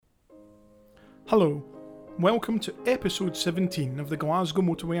Hello, welcome to episode 17 of the Glasgow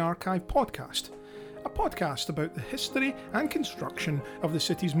Motorway Archive podcast, a podcast about the history and construction of the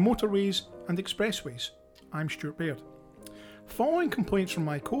city's motorways and expressways. I'm Stuart Baird. Following complaints from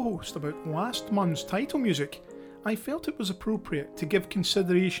my co-host about last month's title music, I felt it was appropriate to give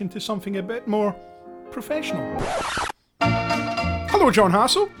consideration to something a bit more professional. Hello John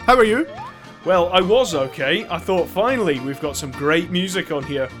Hassel, how are you? Well, I was okay. I thought, finally, we've got some great music on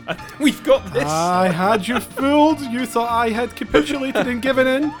here. And we've got this. I had you fooled. You thought I had capitulated and given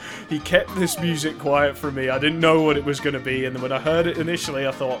in. He kept this music quiet for me. I didn't know what it was going to be. And then when I heard it initially,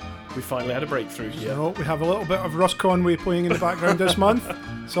 I thought, we finally had a breakthrough here. So, we have a little bit of Russ Conway playing in the background this month.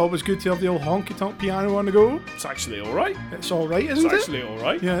 It's always good to have the old honky-tonk piano on the go. It's actually all right. It's all right, isn't it? It's actually all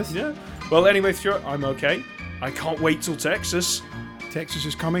right. Yes. Yeah. Well, anyway, Stuart, I'm okay. I can't wait till Texas. Texas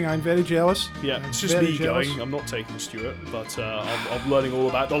is coming. I'm very jealous. Yeah, it's just me going. I'm not taking Stuart, but I'm learning all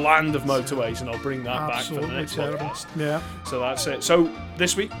about the land of motorways, and I'll bring that back for the next podcast. Yeah. So that's it. So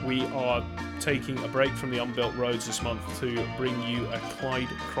this week we are taking a break from the unbuilt roads this month to bring you a Clyde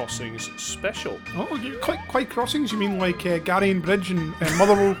Crossings special. Oh, Clyde Crossings? You mean like Garrion Bridge and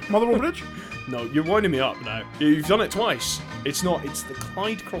Motherwell Bridge? No, you're winding me up now. You've done it twice. It's not. It's the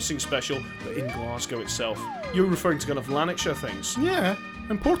Clyde Crossing special, but in Glasgow itself. You're referring to kind of Lanarkshire things. Yeah,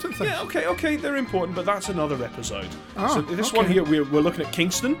 important things. Yeah, okay, they're important, but that's another episode. Ah, so this one here, we're looking at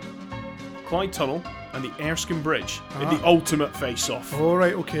Kingston, Clyde Tunnel, and the Erskine Bridge in the ultimate face-off. All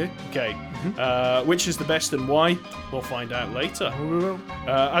right, okay. Okay, which is the best and why? We'll find out later. Oh, we will.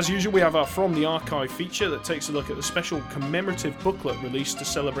 As usual, we have our From the Archive feature that takes a look at the special commemorative booklet released to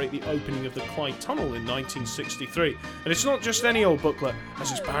celebrate the opening of the Clyde Tunnel in 1963. And it's not just any old booklet,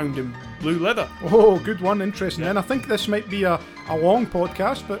 as it's bound in blue leather. Oh, good one, interesting. Then I think this might be a long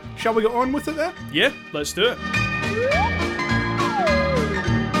podcast, but shall we get on with it then? Yeah, let's do it.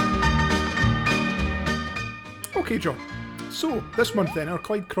 Okay, John. So, this month then, our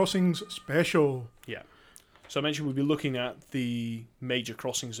Clyde Crossings special. Yeah. So I mentioned we'll be looking at the major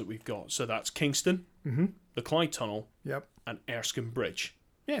crossings that we've got. So that's Kingston, the Clyde Tunnel, Yep. and Erskine Bridge.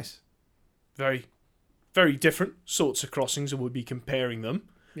 Yes. Very, very different sorts of crossings, and we'll be comparing them.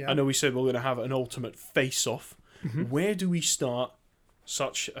 Yeah. I know we said we're going to have an ultimate face-off. Where do we start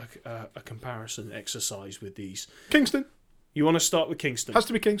such a comparison exercise with these? Kingston. You want to start with Kingston? Has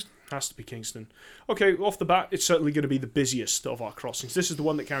to be Kingston. Has to be Kingston. Okay, off the bat, it's certainly going to be the busiest of our crossings. This is the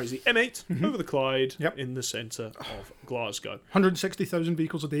one that carries the M8 over the Clyde in the centre of Glasgow. 160,000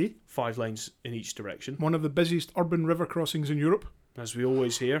 vehicles a day. 5 lanes in each direction. One of the busiest urban river crossings in Europe. As we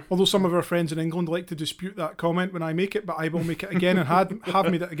always hear. Although some of our friends in England like to dispute that comment when I make it, but I will make it again and have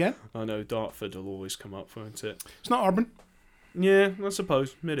made it again. I know, Dartford will always come up, won't it? It's not urban. Yeah, I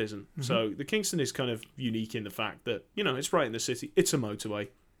suppose it isn't. So the Kingston is kind of unique in the fact that, it's right in the city. It's a motorway.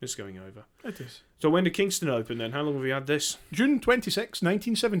 It's going over. It is. So when did Kingston open then? How long have we had this? June 26,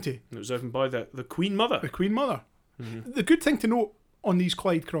 1970. It was opened by the Queen Mother. The Queen Mother. The good thing to note on these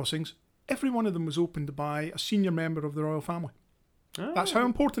Clyde crossings, every one of them was opened by a senior member of the royal family. Oh. That's how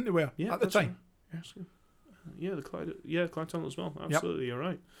important they were at the time. Right. Yes. Yeah, Clyde Tunnel as well. Absolutely, You're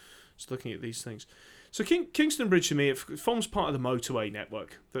right. Just looking at these things. So Kingston Bridge, to me, it forms part of the motorway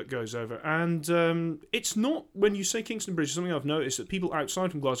network that goes over. And it's not, when you say Kingston Bridge, something I've noticed that people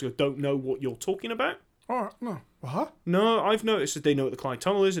outside from Glasgow don't know what you're talking about. Oh, no. What? No, I've noticed that they know what the Clyde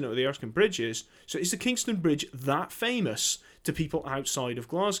Tunnel is, they know what the Erskine Bridge is. So is the Kingston Bridge that famous to people outside of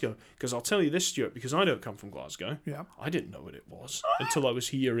Glasgow? Because I'll tell you this, Stuart, because I don't come from Glasgow. Yeah. I didn't know what it was until I was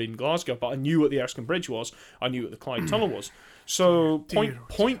here in Glasgow, but I knew what the Erskine Bridge was. I knew what the Clyde Tunnel was. So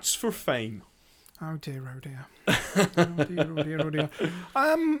points for fame. Oh dear, oh dear. Oh dear.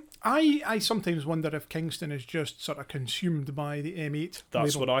 I sometimes wonder if Kingston is just sort of consumed by the M8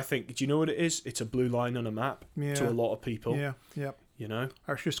 That's label. what I think. Do you know what it is? It's a blue line on a map to a lot of people. Yeah.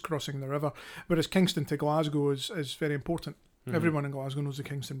 It's just crossing the river. Whereas Kingston to Glasgow is very important. Everyone in Glasgow knows the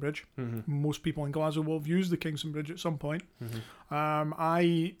Kingston Bridge. Most people in Glasgow will have used the Kingston Bridge at some point.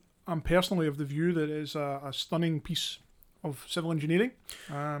 I am personally of the view that it is a stunning piece of civil engineering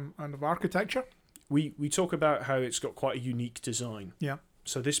and of architecture. We talk about how it's got quite a unique design. Yeah.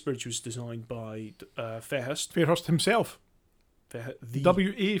 So this bridge was designed by Fairhurst. Fairhurst himself.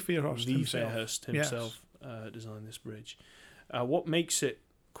 W.A. Fairhurst the himself. Fairhurst himself designed this bridge. What makes it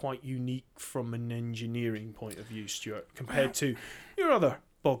quite unique from an engineering point of view, Stuart, compared to your other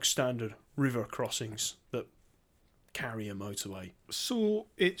bog standard river crossings that carry a motorway? So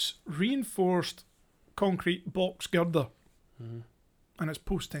it's reinforced concrete box girder, and it's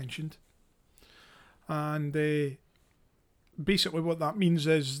post-tensioned. And basically what that means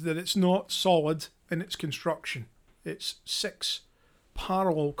is that it's not solid in its construction. It's 6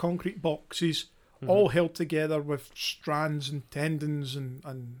 parallel concrete boxes all held together with strands and tendons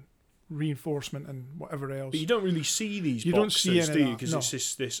and reinforcement and whatever else. But you don't really see these You boxes, don't see any do you? of that, Because no.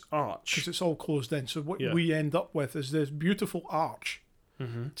 it's this arch. Because it's all closed in. So what we end up with is this beautiful arch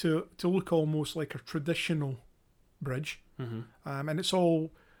to look almost like a traditional bridge. And it's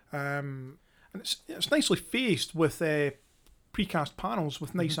all and it's nicely faced with precast panels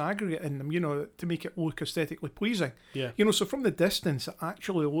with nice aggregate in them, you know, to make it look aesthetically pleasing. Yeah. You know, so from the distance it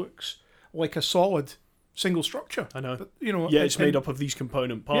actually looks like a solid single structure. I know. But, you know, Yeah, it's made up of these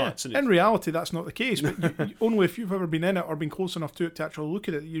component parts. Yeah. In reality, that's not the case. But only if you've ever been in it or been close enough to it to actually look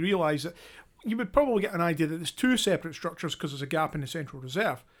at it, you realise that you would probably get an idea that there's two separate structures because there's a gap in the central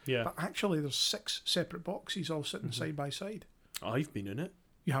reserve. Yeah. But actually, there's 6 separate boxes all sitting side by side. I've been in it.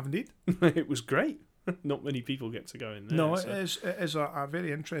 You have indeed. It was great. Not many people get to go in there. No, so. it is a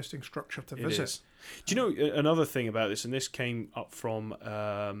very interesting structure to visit. Is. Do you know another thing about this, and this came up from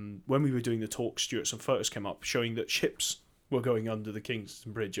when we were doing the talk, Stuart, some photos came up showing that ships were going under the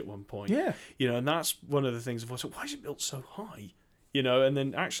Kingston Bridge at one point. Yeah. You know, and that's one of the things of, why is it built so high? You know, and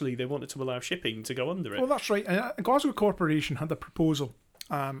then actually they wanted to allow shipping to go under it. Well, that's right. Glasgow Corporation had a proposal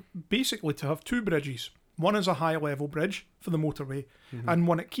basically to have 2 bridges. One is a high-level bridge for the motorway and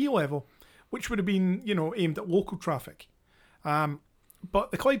one at quay level, which would have been, you know, aimed at local traffic.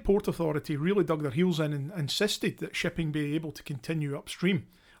 But the Clyde Port Authority really dug their heels in and insisted that shipping be able to continue upstream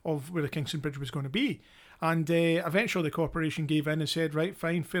of where the Kingston Bridge was going to be. And eventually the corporation gave in and said, right,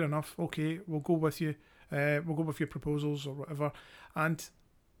 fine, fair enough, okay, we'll go with you. We'll go with your proposals or whatever. And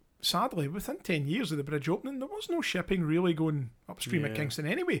sadly, within 10 years of the bridge opening, there was no shipping really going upstream at Kingston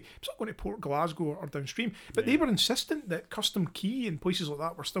anyway. It was not going to Port Glasgow or downstream. But they were insistent that Custom Quay and places like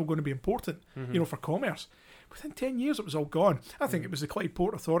that were still going to be important, you know, for commerce. Within 10 years, it was all gone. I think it was the Clyde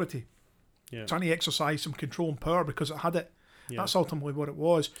Port Authority trying to exercise some control and power because it had it. That's ultimately what it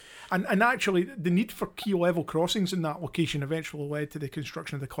was. And actually, the need for quay level crossings in that location eventually led to the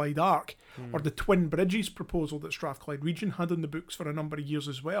construction of the Clyde Arc, or the Twin Bridges proposal that Strathclyde Region had in the books for a number of years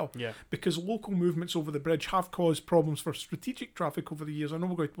as well. Yeah. Because local movements over the bridge have caused problems for strategic traffic over the years. I know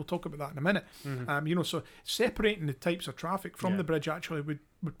we'll talk about that in a minute. You know, so separating the types of traffic from the bridge actually would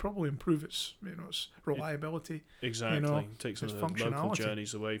probably improve its, you know, its reliability. Exactly. You know, take some its of the local functionality.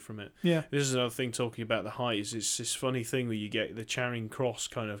 journeys away from it. Yeah. This is another thing talking about the height. Is it's this funny thing where you get the Charing Cross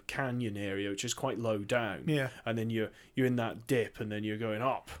kind of canyon area, which is quite low down. Yeah. And then you're in that dip, and then you're going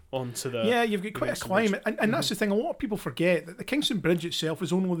up onto the. Yeah, you've got quite a climb. And that's the thing, a lot of people forget that the Kingston Bridge itself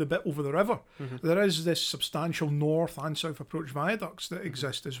is only the bit over the river. There is this substantial north and south approach viaducts that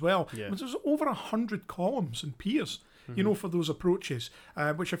exist as well. Yeah. But there's over 100 columns and piers, you know, for those approaches,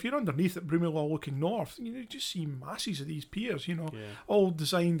 which if you're underneath at Broomielaw looking north, you just see masses of these piers, you know, all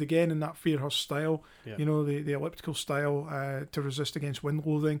designed again in that Fairhurst style, you know, the elliptical style to resist against wind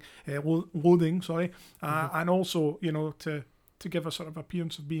loading, and also, you know, to give a sort of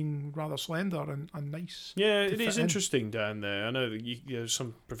appearance of being rather slender and nice. Yeah, it is interesting down there. I know that there's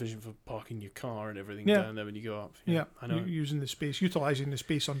some provision for parking your car and everything down there when you go up. Yeah, I know. Using the space, utilising the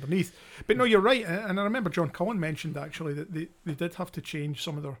space underneath. But no, you're right. And I remember John Cullen mentioned actually that they did have to change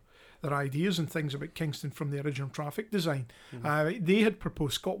some of their ideas and things about Kingston from the original traffic design. They had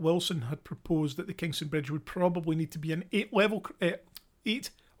proposed, Scott Wilson had proposed that the Kingston Bridge would probably need to be an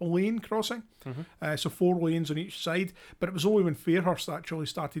 8-lane crossing, so 4 lanes on each side. But it was only when Fairhurst actually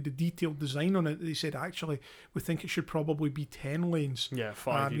started the detailed design on it that they said, actually, we think it should probably be 10 lanes. Yeah,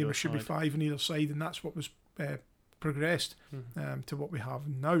 5 you know, it should be 5 on either side, and that's what was progressed to what we have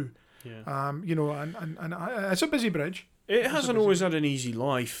now. Yeah. You know, and it's a busy bridge. It hasn't always had an easy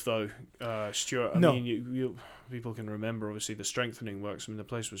life, though, Stuart. I No. mean, you people can remember, obviously, the strengthening works. I mean, the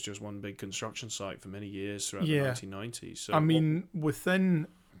place was just one big construction site for many years throughout the 1990s. So I mean, within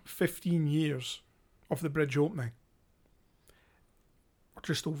 15 years of the bridge opening, or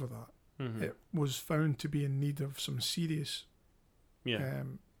just over that, it was found to be in need of some serious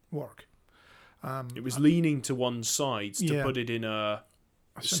work. It was leaning to one side, to put it in a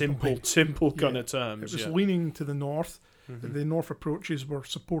simple kind of terms. It was leaning to the north. The north approaches were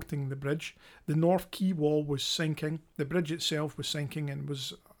supporting the bridge. The north quay wall was sinking. The bridge itself was sinking and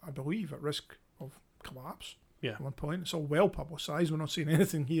was, I believe, at risk of collapse at one point. It's all well publicised. We're not seeing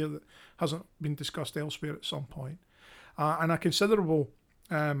anything here that hasn't been discussed elsewhere at some point. And a considerable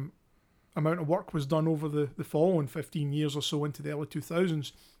amount of work was done over the following 15 years or so into the early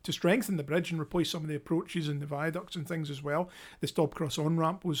 2000s to strengthen the bridge and replace some of the approaches and the viaducts and things as well. The Stobcross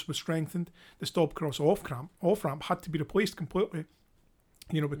on-ramp was strengthened. The Stobcross off-ramp had to be replaced completely,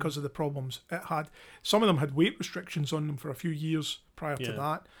 you know, because of the problems it had. Some of them had weight restrictions on them for a few years prior to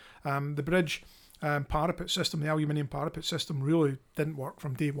that. The bridge parapet system, the aluminium parapet system, really didn't work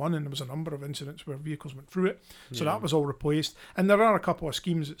from day one, and there was a number of incidents where vehicles went through it. So that was all replaced. And there are a couple of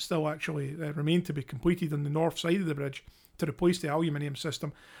schemes that still actually remain to be completed on the north side of the bridge to replace the aluminium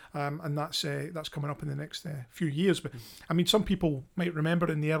system, and that's coming up in the next few years. But I mean, some people might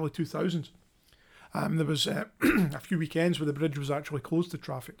remember in the early 2000s, there was a few weekends where the bridge was actually closed to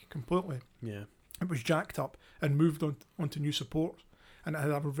traffic completely. Yeah. It was jacked up and moved onto new supports, and it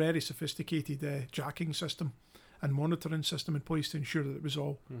had a very sophisticated jacking system and monitoring system in place to ensure that it was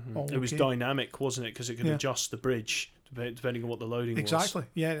all okay. It was dynamic, wasn't it? Because it could adjust the bridge depending on what the loading was. Exactly.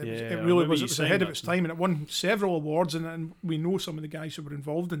 Yeah, it really was. It was ahead of its time, and it won several awards, and we know some of the guys who were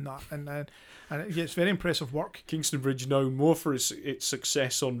involved in that, and it's very impressive work. Kingston Bridge known more for its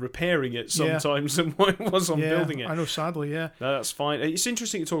success on repairing it sometimes than what it was on building it. I know, sadly, yeah. No, that's fine. It's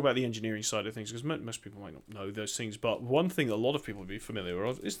interesting to talk about the engineering side of things, because most people might not know those things, but one thing that a lot of people would be familiar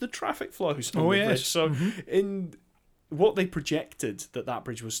with is the traffic flows on the bridge. So in what they projected that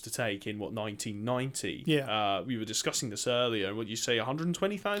bridge was to take in 1990. Yeah. We were discussing this earlier. Would you say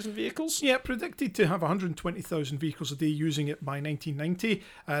 120,000 vehicles? Yeah, predicted to have 120,000 vehicles a day using it by 1990.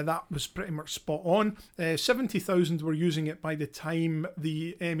 That was pretty much spot on. 70,000 were using it by the time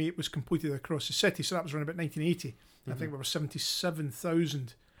the M8 was completed across the city. So that was around about 1980. I think there were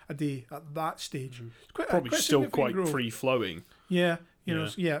 77,000 a day at that stage. Probably still quite free flowing. Yeah,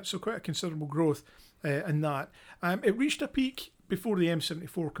 so quite a considerable growth in that. It reached a peak before the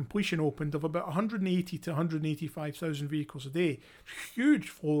M74 completion opened of about 180 to 185,000 vehicles a day. Huge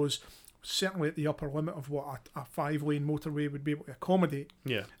flows, certainly at the upper limit of what a 5-lane motorway would be able to accommodate.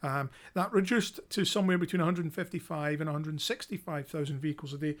 Yeah. That reduced to somewhere between 155 and 165,000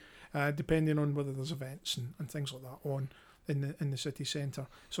 vehicles a day, depending on whether there's events and things like that on in the city centre.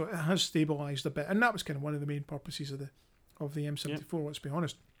 So it has stabilised a bit, and that was kind of one of the main purposes of the M74. Let's be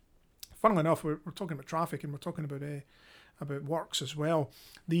honest. Funnily enough, we're talking about traffic, and we're talking about works as well.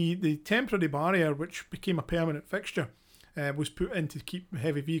 The temporary barrier, which became a permanent fixture, was put in to keep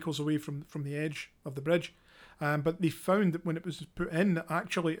heavy vehicles away from the edge of the bridge. But they found that when it was put in, it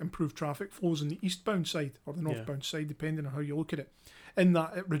actually improved traffic flows on the eastbound side or the northbound side, depending on how you look at it. In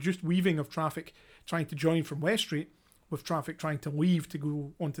that it reduced weaving of traffic trying to join from West Street with traffic trying to leave to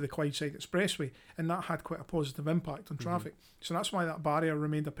go onto the Clydeside Expressway, and that had quite a positive impact on traffic. So that's why that barrier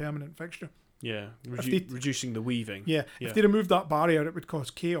remained a permanent fixture. Yeah, reducing the weaving. Yeah, if they removed that barrier, it would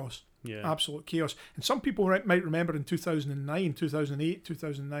cause chaos. Yeah, absolute chaos. And some people might remember in 2009, 2008,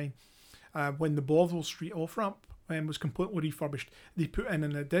 2009, when the Bothwell Street off-ramp was completely refurbished, they put in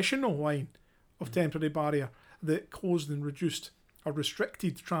an additional line of temporary barrier that closed and reduced or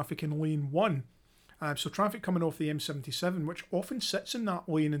restricted traffic in lane 1. So traffic coming off the M77, which often sits in that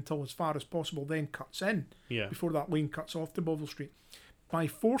lane until as far as possible, then cuts in before that lane cuts off to Bothwell Street. By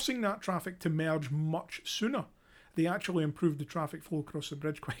forcing that traffic to merge much sooner, they actually improved the traffic flow across the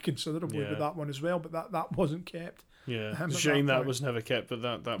bridge quite considerably with that one as well, but that wasn't kept. Yeah, it's a shame that was never kept, but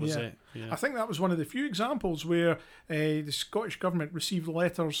that was it. Yeah. I think that was one of the few examples where the Scottish Government received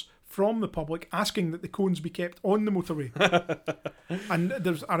letters from the public asking that the cones be kept on the motorway. And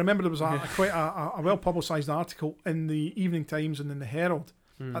I remember there was quite a well-publicised article in the Evening Times and in the Herald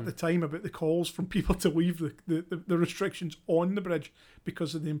at the time about the calls from people to leave the restrictions on the bridge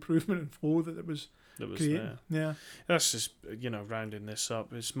because of the improvement in flow that it was creating. Yeah, that's just rounding this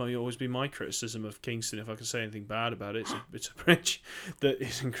up. It's always been my criticism of Kingston. If I can say anything bad about it, it's a bridge that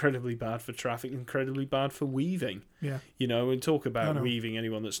is incredibly bad for traffic, incredibly bad for weaving. Yeah, and talk about weaving.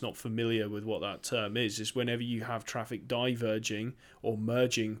 Anyone that's not familiar with what that term is whenever you have traffic diverging or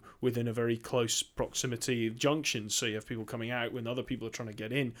merging within a very close proximity of junctions. So you have people coming out when other people are trying to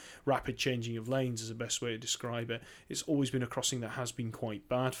get in. Rapid changing of lanes is the best way to describe it. It's always been a crossing that has been quite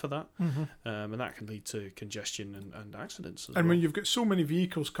bad for that, and that can lead to congestion and accidents as well. When you've got so many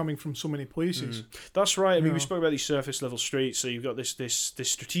vehicles coming from so many places. That's right. I mean, we spoke about these surface level streets, so you've got this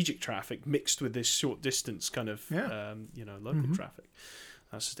strategic traffic mixed with this short distance kind of local traffic.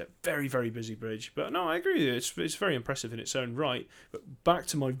 That's just a very, very busy bridge. But no, I agree with you. It's very impressive in its own right. But back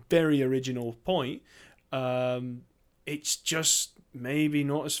to my very original point, it's just maybe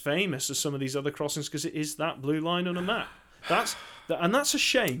not as famous as some of these other crossings because it is that blue line on a map. That's a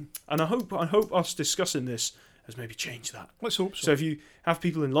shame. And I hope us discussing this has maybe changed that. Let's hope so. So if you have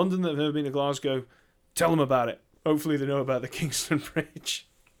people in London that have never been to Glasgow, tell them about it. Hopefully they know about the Kingston Bridge.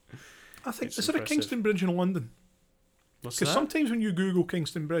 I think, is there a Kingston Bridge in London? Because sometimes when you Google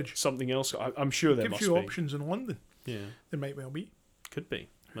Kingston Bridge, something else, I'm sure there must be. Gives you options in London. Yeah. There might well be. Could be.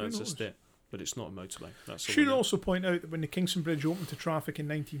 That's just it. But it's not a motorway. Should also point out that when the Kingston Bridge opened to traffic in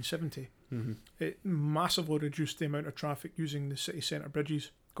 1970, it massively reduced the amount of traffic using the city centre bridges,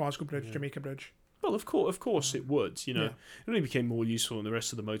 Glasgow Bridge, Jamaica Bridge, Well, of course it would. You know, Yeah. it only became more useful when the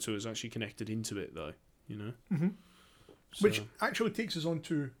rest of the motorway was actually connected into it, though. You know, Mm-hmm. So, Which actually takes us on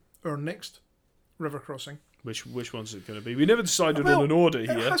to our next river crossing. which one's it going to be? We never decided Well, on an order It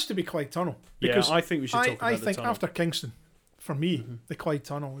here. has to be Clyde Tunnel. Yeah, Because I think we should talk about I the think tunnel. after Kingston, for me, Mhm. the Clyde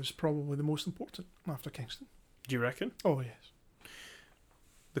Tunnel is probably the most important after Kingston. Do you reckon? Oh, yes.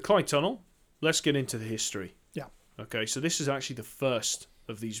 The Clyde Tunnel. Let's get into the history. Yeah. Okay, so this is actually the first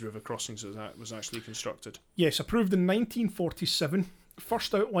of these river crossings that was actually constructed. Yes, approved in 1947,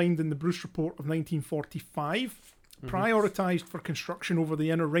 first outlined in the Bruce Report of 1945, prioritised for construction over the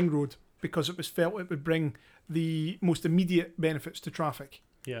inner ring road because it was felt it would bring the most immediate benefits to traffic.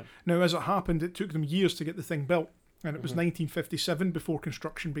 Yeah. Now, as it happened, it took them years to get the thing built, and it was Mhm. 1957 before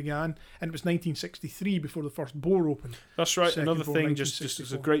construction began, and it was 1963 before the first bore opened. That's right. Second Another bore, thing, just as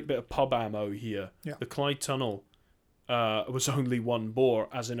a 1964. great bit of pub ammo here. Yeah. The Clyde Tunnel was only one bore,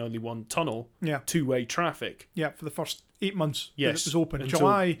 as in only one tunnel, Yeah, two-way traffic. yeah, for the first 8 months that Yes, it was open. until-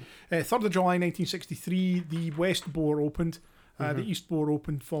 July 3rd of July 1963, the west bore opened. The Mhm. east bore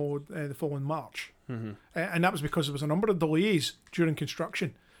opened followed the following March. Mm-hmm. And that was because there was a number of delays during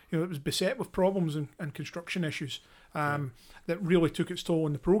construction. You know, it was beset with problems and construction issues that really took its toll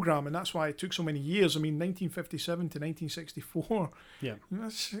on the programme, and that's why it took so many years. I mean, 1957 to 1964, Yeah.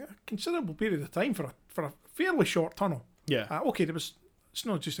 that's a considerable period of time for a fairly short tunnel. Yeah. Okay, it's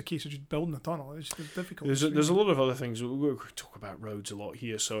not just a case of just building a tunnel, it's difficult. There's a lot of other things. We'll talk about roads a lot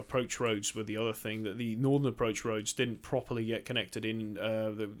here. So approach roads were the other thing that the northern approach roads didn't properly get connected in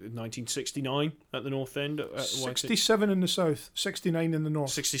 1969 at the north end. At White City. 67 in the south, 69 in the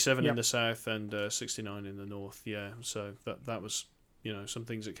north. 67 Yep. in the south and 69 in the north. Yeah, so that was some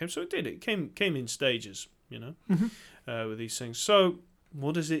things that came. So it came in stages. With these things. So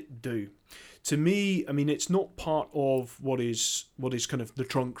what does it do? To me, I mean, it's not part of what is kind of the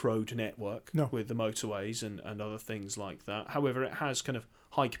trunk road network No. with the motorways and other things like that. However, it has kind of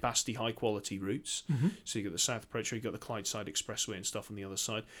high capacity, high quality routes. Mm-hmm. So you got the South Approach, you got the Clydeside Expressway and stuff on the other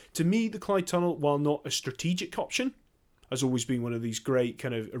side. To me, the Clyde Tunnel, while not a strategic option, has always been one of these great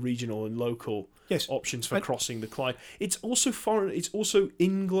kind of regional and local Yes. options for And- crossing the Clyde. It's also foreign. It's also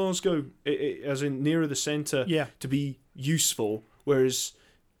in Glasgow, as in nearer the centre, Yeah. to be useful. Whereas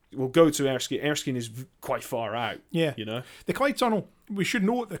we'll go to Erskine. Erskine is quite far out. Yeah. The Clyde Tunnel, we should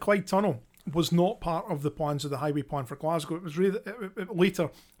note the Clyde Tunnel was not part of the plans of the highway plan for Glasgow. It was really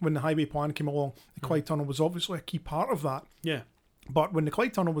later when the highway plan came along. The Clyde Tunnel was obviously a key part of that. Yeah. But when the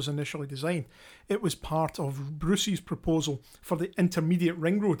Clyde Tunnel was initially designed, it was part of Bruce's proposal for the intermediate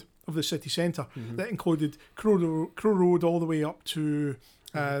ring road of the city centre that included Crow Road all the way up to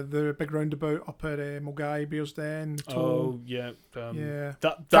the big roundabout up at Mulgai, Bearsden, the Toll. Oh yeah. Yeah.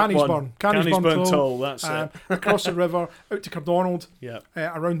 That Canniesburn. one. Canniesburn Canniesburn Toll. Toll. That's it. Across the river, out to Cardonald, Yeah.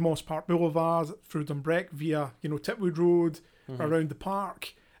 around Moss Park Boulevard, through Dumbreck via Titwood Road, around the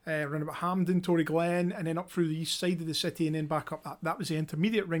park, around about Hampden, Tory Glen, and then up through the east side of the city, and then back up. That was the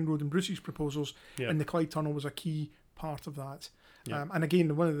intermediate ring road in Bruce's proposals, Yeah. and the Clyde Tunnel was a key part of that. Yeah. And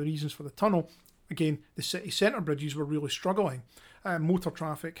again, one of the reasons for the tunnel, again, the city centre bridges were really struggling. Motor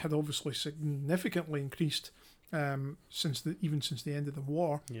traffic had obviously significantly increased since the end of the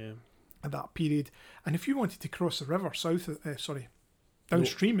war. Yeah. At that period, and if you wanted to cross the river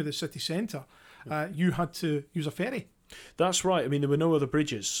downstream of the city centre, you had to use a ferry. That's right. I mean, there were no other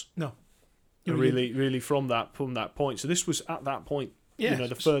bridges. No, Really from that point. So this was at that point. Yeah.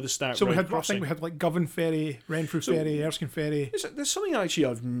 The furthest out. So road I think crossing. we had like Govan Ferry, Renfrew So- Ferry, Erskine Ferry. There's something actually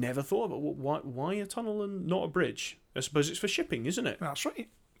I've never thought about. Why a tunnel and not a bridge? I suppose it's for shipping, isn't it? That's right.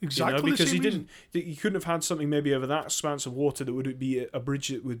 Exactly Because the same he reason. didn't. You couldn't have had something maybe over that expanse of water that would be a bridge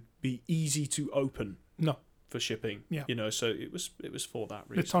that would be easy to open No, for shipping. Yeah. So it was for that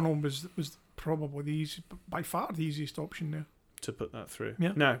the reason tunnel was probably by far the easiest option there. to put that through.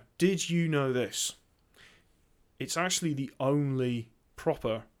 Yeah. Now, did you know this? It's actually the only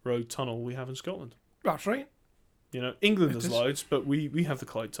proper road tunnel we have in Scotland. That's right. England It has is. loads, but we have the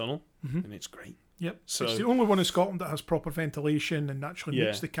Clyde Tunnel, Mhm. and it's great. Yep. So It's the only one in Scotland that has proper ventilation and actually Yeah.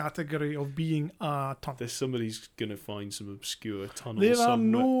 meets the category of being a tunnel. there's somebody's gonna find some obscure tunnel. There are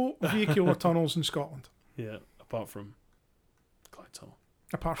somewhere. no vehicular tunnels in Scotland Yeah, apart from Clyde Tunnel.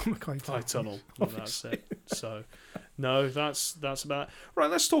 apart from the Clyde Clyde Tunnel. Tunnel. Well, that's it. So, no, that's about right.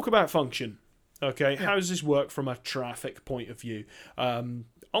 Let's talk about function. Okay, how does this work from a traffic point of view?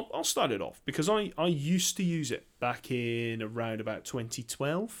 I'll start it off because I used to use it back in around about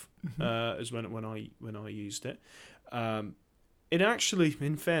 2012. Is when I used it. It actually,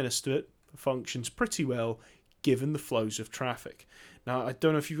 in fairness to it, functions pretty well given the flows of traffic. Now, I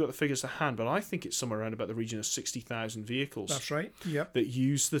don't know if you've got the figures to hand, but I think it's somewhere around about the region of 60,000 vehicles That's right. Yep. that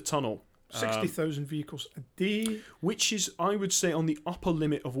use the tunnel 60,000 vehicles a day. Which is, I would say, on the upper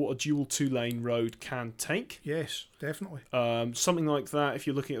limit of what a dual 2-lane road can take. Yes, definitely. Something like that, if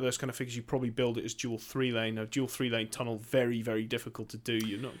you're looking at those kind of figures, you probably build it as dual 3-lane. A dual 3-lane tunnel, very, very difficult to do.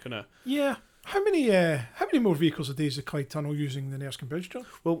 You're not going to... Yeah. How many more vehicles a day is the Clyde Tunnel using than Erskine Bridge, John?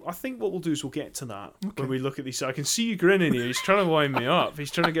 Well, I think what we'll do is we'll get to that when we look at these. I can see you grinning here. He's trying to wind me up.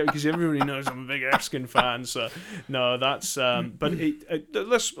 He's trying to get, because everybody knows I'm a big Erskine fan. So no, that's. But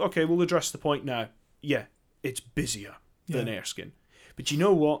we'll address the point now. Yeah, it's busier than Erskine, but you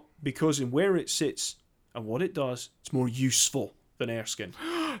know what? Because in where it sits and what it does, it's more useful than Erskine.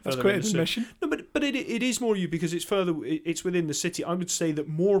 That's quite an admission. No, but it is more you because it's further. It's within the city. I would say that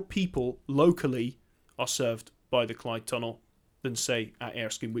more people locally are served by the Clyde Tunnel than say at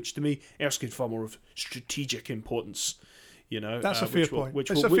Erskine, which to me Erskine's far more of strategic importance. You know, that's a fair point. Which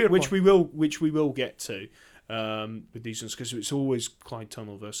we will get to. With these ones, because it's always Clyde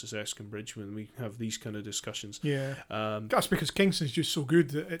Tunnel versus Erskine Bridge when we have these kind of discussions. Yeah, that's because Kingston's just so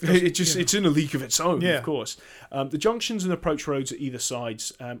good that it's in a league of its own. Of course. The junctions and approach roads at either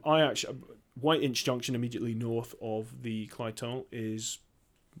sides. White Inch Junction immediately north of the Clyde Tunnel is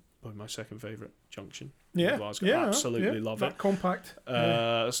probably my second favourite junction. Absolutely love it. Compact.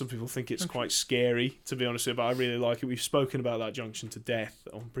 Some people think it's quite scary, to be honest with you, but I really like it. We've spoken about that junction to death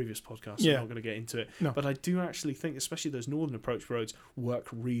on previous podcasts. I'm not going to get into it. No. But I do actually think, especially those northern approach roads, work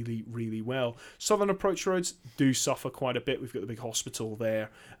really, really well. Southern approach roads do suffer quite a bit. We've got the big hospital there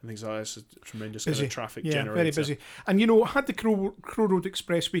and things like that. It's a tremendous kind of traffic generator. Very busy. And, you know, had the Crow Road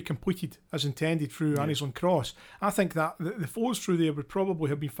Expressway completed as intended through Anniesland Cross, I think that the flows through there would probably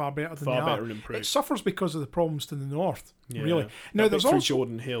have been far better than they are. And improved. It suffers because of the problems to the north, really. Now there's through also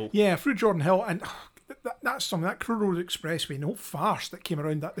Jordan Hill. Yeah, through Jordan Hill, and that's something, that Crow Road Expressway, no farce that came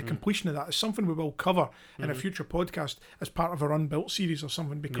around that, the completion of that is something we will cover in a future podcast as part of our Unbuilt series or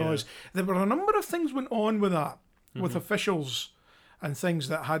something, because there were a number of things went on with that, with officials and things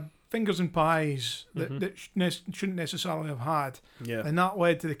that had fingers and pies that shouldn't necessarily have had, and that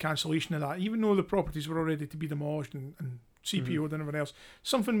led to the cancellation of that, even though the properties were all ready to be demolished and CPO'd and everything else.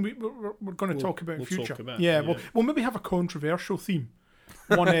 Something we're going to talk about in future. We'll maybe have a controversial theme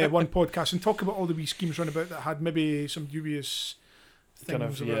one podcast and talk about all the wee schemes run about that had maybe some dubious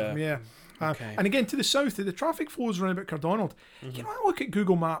things. And again, to the south, the traffic flows around about Cardonald. You know, I look at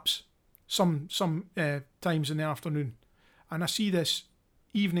Google Maps some times in the afternoon, and I see this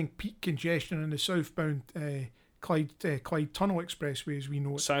evening peak congestion in the southbound Clyde Tunnel Expressway, as we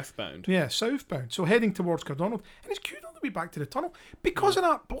know it. Southbound. Yeah, southbound. So heading towards Cardonald, and it's queued all the way back to the tunnel because of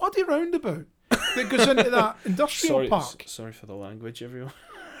that bloody roundabout that goes into that industrial park. Sorry for the language, everyone.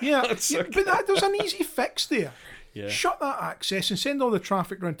 Yeah, but there's an easy fix there. Yeah. Shut that access and send all the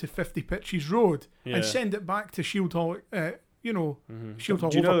traffic round to 50 Pitches Road and send it back to Shield Hall. Shield Hall.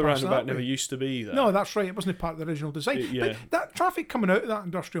 Do you know the roundabout never used to be there? No, that's right. It wasn't part of the original design. But that traffic coming out of that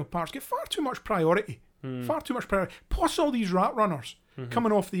industrial park get far too much priority. Far too much priority. Plus all these rat runners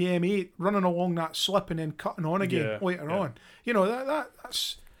coming off the M8, running along that slip and then cutting on again later on. You know,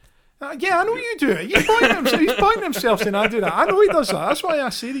 that's... I know you do it. He's pointing himself saying I do that. I know he does that. That's why I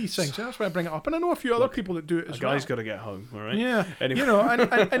say these things. That's why I bring it up. And I know a few other people that do it as well. A guy's got to get home, all right? Yeah. Anyway. You know,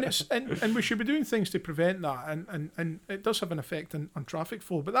 and we should be doing things to prevent that. And it does have an effect on traffic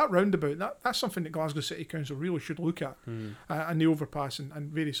flow. But that roundabout, that's something that Glasgow City Council really should look at. And the overpass and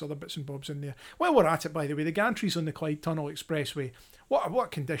various other bits and bobs in there. Well, we're at it, by the way. The gantries on the Clyde Tunnel Expressway,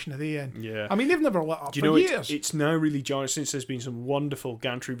 what condition are they in? Yeah. I mean, they've never lit up for years. It's now really jarring, since there's been some wonderful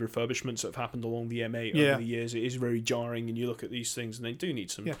gantry refurbishments that have happened along the M8 over the years. It is very jarring, and you look at these things and they do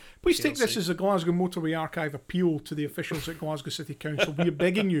need some... Yeah. Please take this as a Glasgow Motorway Archive appeal to the officials at Glasgow City Council. We are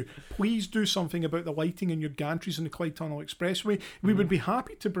begging you, please do something about the lighting in your gantries in the Clyde Tunnel Expressway. We would be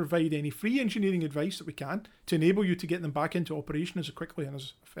happy to provide any free engineering advice that we can to enable you to get them back into operation as quickly and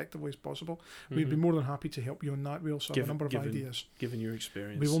as effectively as possible. We'd be more than happy to help you on that. We also have a number of ideas. Given your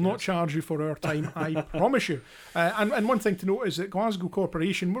experience. We will not charge you for our time, I promise you. And one thing to note is that Glasgow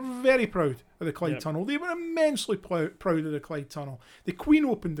Corporation were very proud of the Clyde Tunnel. They were immensely proud of the Clyde Tunnel. The Queen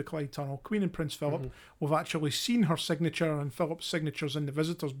opened the Clyde Tunnel, Queen and Prince Philip. We've actually seen her signature and Philip's signatures in the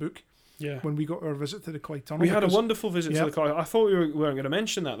visitors book. Yeah. When we got our visit to the Clyde Tunnel. We had a wonderful visit to the Clyde. I thought we weren't going to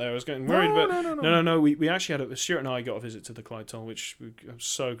mention that there. I was getting worried about... No. We actually had Stuart and I got a visit to the Clyde Tunnel, which I'm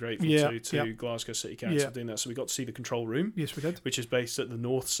so grateful to Glasgow City Council doing that. So we got to see the control room. Yes, we did. Which is based at the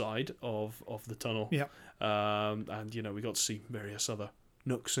north side of the tunnel. Yeah. And, you know, we got to see various other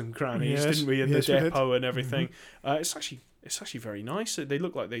nooks and crannies, didn't we? And the depot and everything. It's actually it's actually very nice. They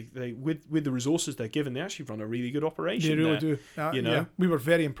look like they with the resources they're given, they actually run a really good operation. They really there. do. You know? Yeah, we were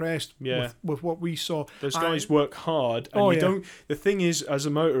very impressed with what we saw. Those guys work hard, and don't. The thing is, as a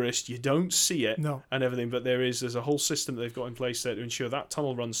motorist, you don't see it and everything, but there's a whole system that they've got in place there to ensure that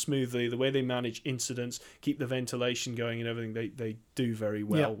tunnel runs smoothly. The way they manage incidents, keep the ventilation going, and everything, they do very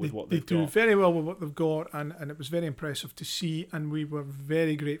well with what they've got. They do very well with what they've got, and it was very impressive to see, and we were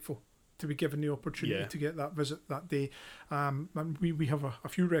very grateful to be given the opportunity to get that visit that day. And we have a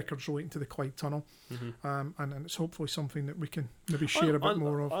few records relating to the Clyde Tunnel, and it's hopefully something that we can maybe share a bit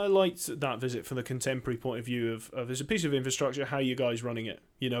more of. I liked that visit from the contemporary point of view of there's a piece of infrastructure, how you guys running it,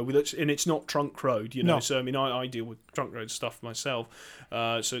 you know, and it's not trunk road, you know. So I mean, I deal with trunk road stuff myself,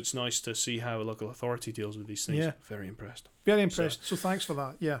 so it's nice to see how a local authority deals with these things. Yeah. Very impressed. Very impressed. So thanks for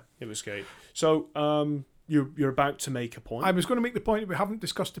that. Yeah, it was great. So You're about to make a point. I was going to make the point that we haven't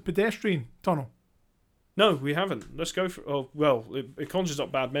discussed the pedestrian tunnel. No, we haven't. Let's go for. Oh well, it conjures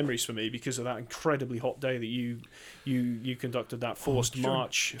up bad memories for me because of that incredibly hot day that you conducted that forced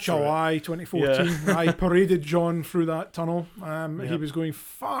march. July 2014. I paraded John through that tunnel. He was going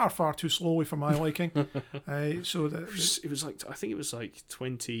far too slowly for my liking. It was like, I think it was like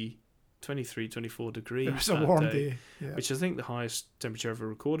 23, 24 degrees. It was a warm day. Yeah. Which I think the highest temperature ever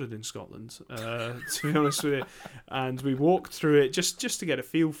recorded in Scotland, to be honest with you. And we walked through it just to get a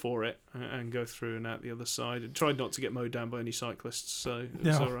feel for it and go through and out the other side. And tried not to get mowed down by any cyclists, so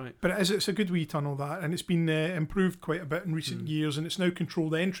it's all right. But it's a good wee tunnel, that, and it's been improved quite a bit in recent years, and it's now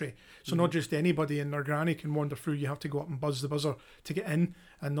controlled entry. So not just anybody and their granny can wander through. You have to go up and buzz the buzzer to get in,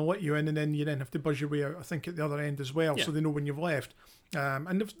 and they'll let you in, and then you have to buzz your way out, I think, at the other end as well, so they know when you've left.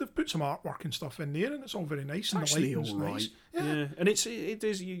 And they've put some artwork and stuff in there, and it's all very nice. And actually, the lighting's nice. Yeah, and it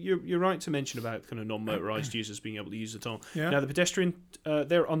is. You're right to mention about kind of non-motorised users being able to use the tunnel. Yeah. Now the pedestrian,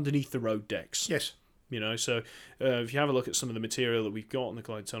 they're underneath the road decks. Yes. You know, so if you have a look at some of the material that we've got on the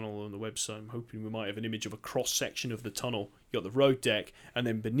Clyde Tunnel on the website, I'm hoping we might have an image of a cross section of the tunnel. You've got the road deck, and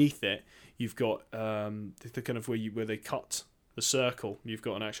then beneath it, you've got the kind of where they cut the circle. You've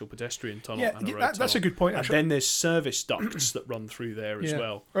got an actual pedestrian tunnel and a road tunnel. That's a good point, actually. And then there's service ducts that run through there as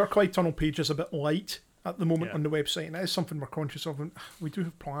well. Our Clyde Tunnel page is a bit light at the moment on the website, and that is something we're conscious of. And we do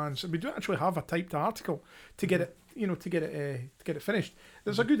have plans, and we do actually have a typed article to get it, to get it finished.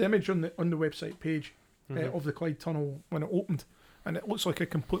 There's a good image on the website page of the Clyde Tunnel when it opened, and it looks like a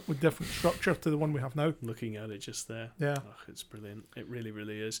completely different structure to the one we have now. Looking at it just there. Yeah. Oh, it's brilliant. It really,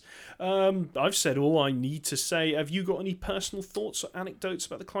 really is. I've said all I need to say. Have you got any personal thoughts or anecdotes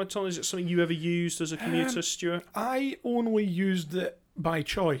about the Clyde Tunnel? Is it something you ever used as a commuter, Stuart? I only used it by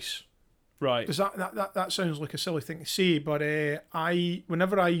choice. Right. Because that sounds like a silly thing to say, but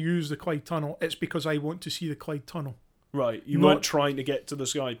whenever I use the Clyde Tunnel, it's because I want to see the Clyde Tunnel. Right, you weren't trying to get to the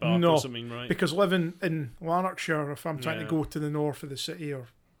Sky Park or something, right? Because living in Lanarkshire, if I'm trying to go to the north of the city or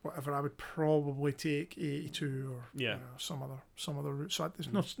whatever, I would probably take 82 or some other route. So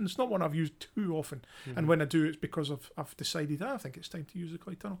it's not one I've used too often. And when I do, it's because I've decided I think it's time to use the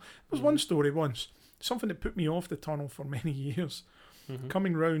Clyde Tunnel. There was one story once, something that put me off the tunnel for many years,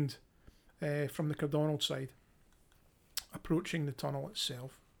 coming round from the Cardonald side, approaching the tunnel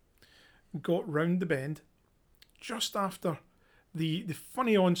itself, got round the bend, just after the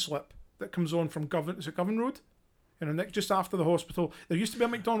funny on-slip that comes on from Govan Road? Nick, just after the hospital. There used to be a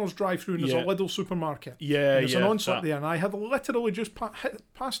McDonald's drive-through and there's a Lidl supermarket. Yeah, and there's an on-slip there, and I had literally just hit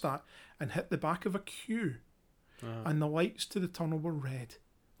past that and hit the back of a queue. And the lights to the tunnel were red,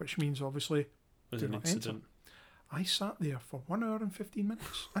 which means obviously there's an incident. I sat there for 1 hour and 15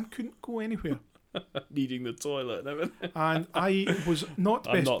 minutes and couldn't go anywhere. Needing the toilet and everything. And I was not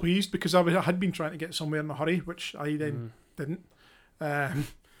best pleased because I had been trying to get somewhere in a hurry, which I then didn't. And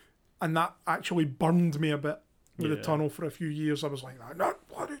that actually burned me a bit with the tunnel for a few years. I was like, not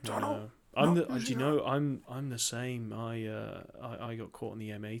bloody tunnel. I'm the same. I got caught on the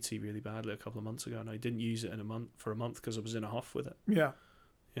M80 really badly a couple of months ago, and I didn't use it for a month because I was in a huff with it. Yeah.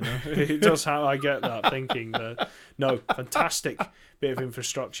 You know, it does how I get that thinking that fantastic bit of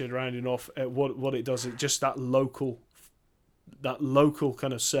infrastructure rounding off what it does. It just that local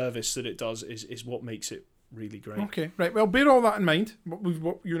kind of service that it does is what makes it really great. Okay, right. Well, bear all that in mind.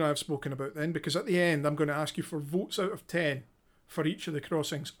 What you and I have spoken about then, because at the end I'm going to ask you for votes out of 10 for each of the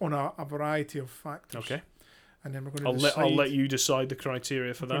crossings on a variety of factors. Okay. And then we're going to I'll let you decide the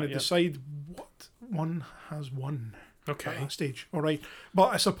criteria for that. We're going to decide what one has won. Okay. At that stage. All right.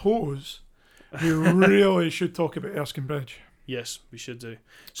 But I suppose we really should talk about Erskine Bridge. Yes, we should do.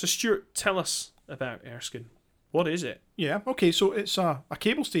 So, Stuart, tell us about Erskine. What is it? Yeah. Okay. So it's a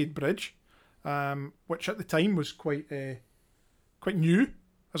cable-stayed bridge, which at the time was quite new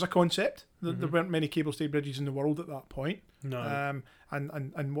as a concept. There weren't many cable-stayed bridges in the world at that point. No.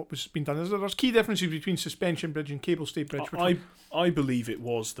 And what was being done is there's key differences between suspension bridge and cable-stayed bridge. I believe it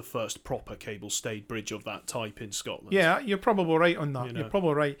was the first proper cable-stayed bridge of that type in Scotland. Yeah, you're probably right on that. You know. You're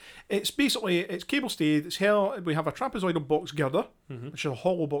probably right. It's cable-stayed. We have a trapezoidal box girder, which is a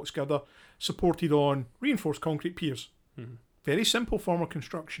hollow box girder, supported on reinforced concrete piers. Very simple form of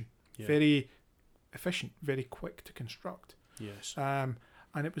construction. Yeah. Very efficient. Very quick to construct. Yes. And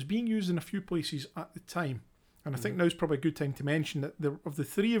it was being used in a few places at the time. And I think now's probably a good time to mention that of the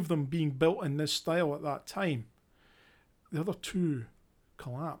three of them being built in this style at that time, the other two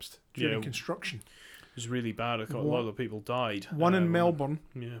collapsed during construction. It was really bad. A lot of people died. One in Melbourne,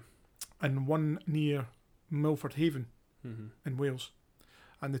 yeah, and one near Milford Haven in Wales.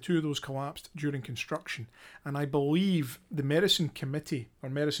 And the two of those collapsed during construction. And I believe the Merison Committee or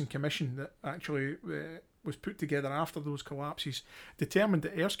Merison Commission that actually was put together after those collapses determined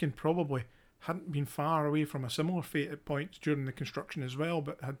that Erskine probably hadn't been far away from a similar fate at points during the construction as well,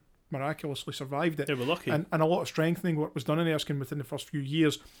 but had miraculously survived it. They were lucky. And a lot of strengthening work was done in Erskine within the first few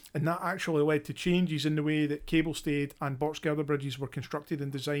years, and that actually led to changes in the way that cable-stayed and box girder bridges were constructed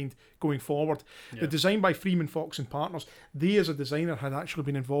and designed going forward. Yeah. The design by Freeman, Fox and Partners, they as a designer had actually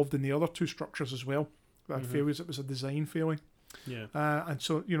been involved in the other two structures as well. That had failures. It was a design failing. Yeah. And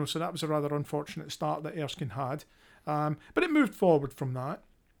so, so that was a rather unfortunate start that Erskine had. But it moved forward from that,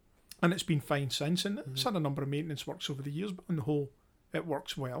 and it's been fine since, and it's had a number of maintenance works over the years, but on the whole, it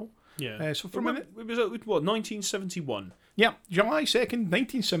works well. Yeah. So from it was what, 1971? Yeah, July 2nd,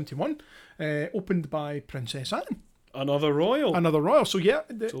 1971, opened by Princess Anne. Another royal. So yeah,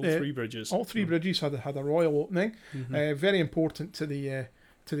 it's all three bridges. All three bridges had a royal opening. Very important to the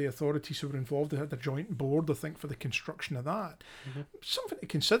authorities who were involved. They had a joint board, I think, for the construction of that. Something to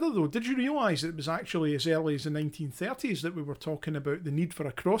consider, though. Did you realise that it was actually as early as the 1930s that we were talking about the need for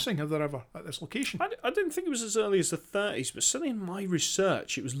a crossing of the river at this location? I didn't think it was as early as the 30s, but certainly in my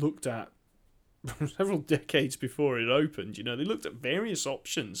research, it was looked at several decades before it opened. They looked at various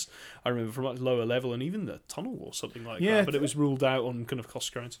options. I remember from a much lower level, and even the tunnel or something like that. But it was ruled out on kind of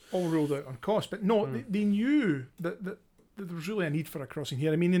cost grounds. All ruled out on cost, but no, they knew that there was really a need for a crossing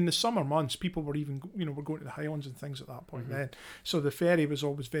here. I mean, in the summer months, people were even, were going to the Highlands and things at that point then. So the ferry was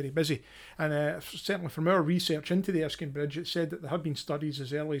always very busy. And certainly from our research into the Erskine Bridge, it said that there had been studies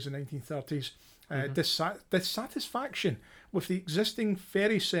as early as the 1930s, dissatisfaction with the existing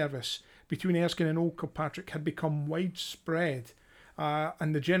ferry service between Erskine and Old Kilpatrick had become widespread.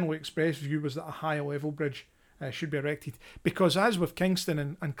 And the generally expressed view was that a high level bridge should be erected. Because as with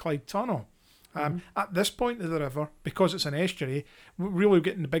Kingston and Clyde Tunnel, at this point of the river, because it's an estuary, we're really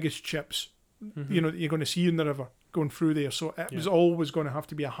getting the biggest chips, that you're going to see in the river going through there. So it was always going to have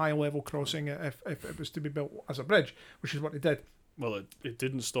to be a high level crossing if it was to be built as a bridge, which is what they did. Well, it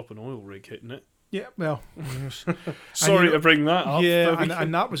didn't stop an oil rig hitting it. Yeah, well, yes. Sorry to bring that up. Yeah,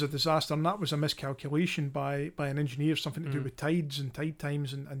 and that was a disaster, and that was a miscalculation by an engineer, something to do with tides and tide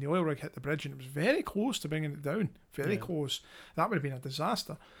times, and the oil rig hit the bridge, and it was very close to bringing it down. Very close. That would have been a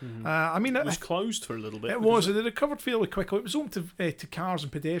disaster. I mean, it was closed for a little bit. It was. It recovered fairly quickly. It was open to cars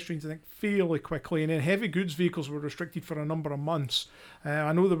and pedestrians, I think, fairly quickly, and then heavy goods vehicles were restricted for a number of months.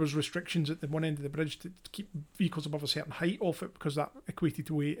 I know there was restrictions at the one end of the bridge to keep vehicles above a certain height off it, because that equated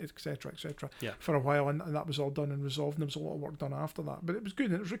to weight, etc., for a while, and that was all done and resolved, and there was a lot of work done after that. But it was good,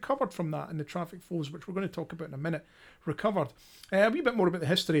 and it was recovered from that, and the traffic flows, which we're going to talk about in a minute, recovered. A wee bit more about the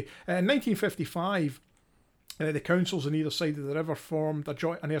history. In 1955, the councils on either side of the river formed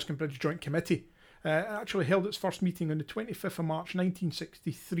an Erskine Bridge Joint Committee. It actually held its first meeting on the 25th of March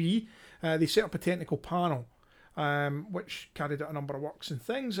 1963. They set up a technical panel, which carried out a number of works and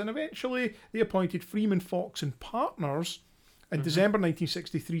things, and eventually they appointed Freeman, Fox and Partners in December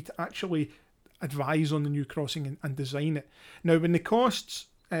 1963 to actually advise on the new crossing and design it. Now, when the costs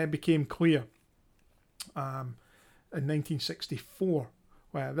became clear in 1964,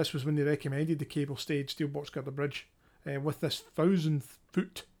 this was when they recommended the cable-stayed steel box girder bridge with this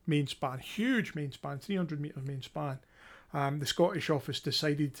 1,000-foot main span, huge main span, 300-metre main span. The Scottish office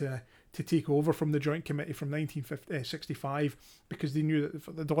decided to take over from the Joint Committee from 1965 because they knew that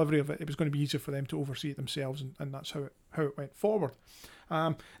for the delivery of it was going to be easier for them to oversee it themselves, and that's how it went forward.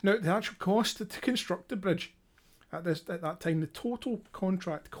 Now, the actual cost to construct the bridge at that time, the total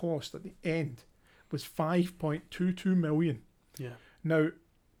contract cost at the end was $5.22 million. Yeah. Now,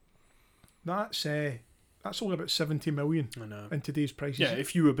 that's only about 70 million in today's prices. Yeah,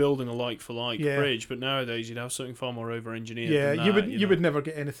 if you were building a like-for-like bridge, but nowadays you'd have something far more over-engineered. Yeah, than that, you would never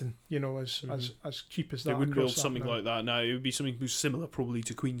get anything, as cheap as that. They wouldn't build something like that now. It would be something similar, probably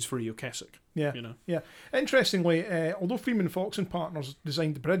to Queensferry or Keswick. Yeah, yeah. Interestingly, although Freeman, Fox and Partners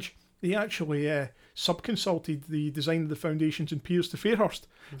designed the bridge, They actually sub-consulted the design of the foundations and piers to Fairhurst.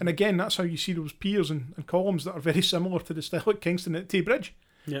 And again, that's how you see those piers and columns that are very similar to the style at Kingston at Tay Bridge.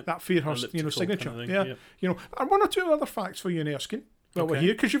 Yep. That Fairhurst, Elliptical signature. kind of thing, Yeah. yep. And one or two other facts for you in Erskine. Well, we're Okay.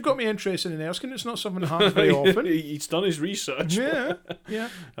 here because you've got me interested in Erskine. It's not something that happens very often. He's done his research. Yeah.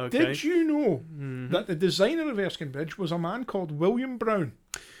 Okay. Did you know Mhm. that the designer of Erskine Bridge was a man called William Brown?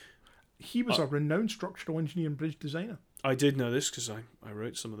 He was a renowned structural engineer and bridge designer. I did know this because I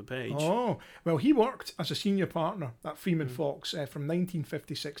wrote some of the page. Oh, well, he worked as a senior partner at Freeman Fox from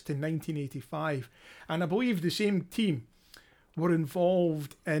 1956 to 1985. And I believe the same team were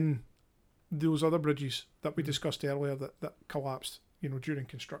involved in those other bridges that we discussed earlier that collapsed, during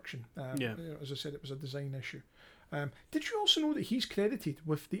construction. Yeah. As I said, it was a design issue. Did you also know that he's credited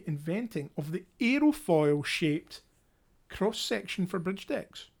with the inventing of the aerofoil-shaped cross-section for bridge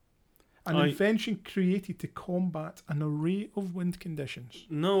decks? An invention created to combat an array of wind conditions.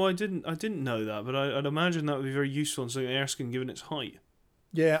 No, I didn't know that, but I'd imagine that would be very useful in something like Erskine, given its height.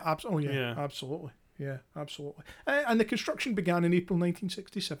 Yeah, Yeah. absolutely. Yeah, absolutely. And the construction began in April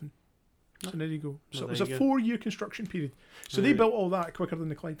 1967. So there you go. So Well, it was there a you go. 4-year construction period. So they built all that quicker than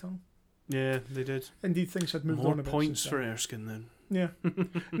the Clyde Tunnel. Yeah, they did. Indeed, things had moved More on a bit. points since for then. Erskine then. Yeah.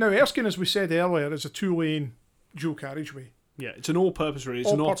 Now, Erskine, as we said earlier, is a 2-lane dual carriageway. Yeah, it's an all-purpose road. It's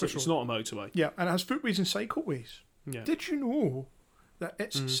All-purpose not a motorway. Yeah, and it has footways and cycleways. Yeah. Did you know that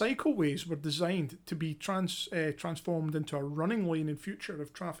its cycleways were designed to be transformed into a running lane in future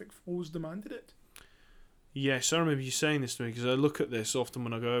if traffic flows demanded it? Yes, I remember you saying this to me because I look at this often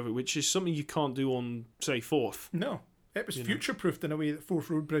when I go over it, which is something you can't do on, say, Forth. No. It was You know. future-proofed in a way that Forth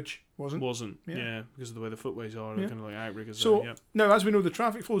Road Bridge wasn't. Yeah. Yeah. Because of the way the footways are, Yeah. they're kind of like outriggers. So yeah. now, as we know, the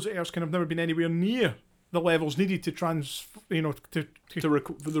traffic flows at Erskine have never been anywhere near the levels needed to For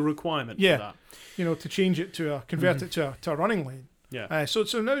the requirement Yeah. for that. to change it to convert it to a running lane. Yeah. So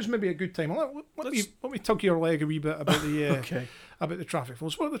now's maybe a good time. Let me tug your leg a wee bit about the Okay. about the traffic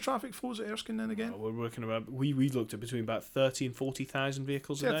flows. What are the traffic flows at Erskine then again? We're working about. We looked at between about 30 and 40,000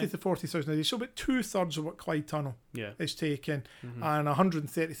 vehicles a 30 day. to 40,000 a day. So about 2/3 of what Clyde Tunnel Yeah. is taking, Mhm. and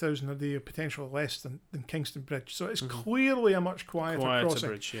 130,000 a day, potentially less than Kingston Bridge. So it's clearly a much quieter crossing.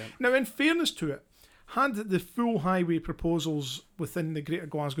 bridge. Yeah. Now, in fairness to it, had the full highway proposals within the Greater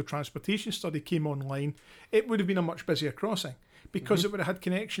Glasgow Transportation Study came online, it would have been a much busier crossing because it would have had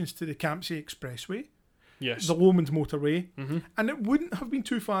connections to the Campsie Expressway, Yes. the Lomond Motorway, hmm and it wouldn't have been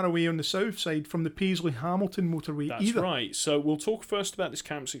too far away on the south side from the Paisley-Hamilton Motorway That's either. right. So we'll talk first about this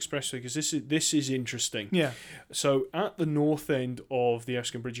Camps Expressway because this is interesting. Yeah, So at the north end of the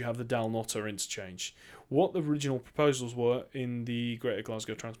Erskine Bridge, you have the Dalnotter interchange. What the original proposals were in the Greater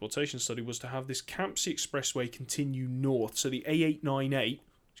Glasgow Transportation Study was to have this Campsie Expressway continue north. So the A898,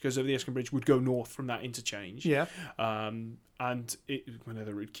 which goes over the Erskine Bridge, would go north from that interchange. yeah, And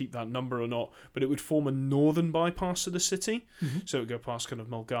whether it would keep that number or not, but it would form a northern bypass to the city. So it would go past kind of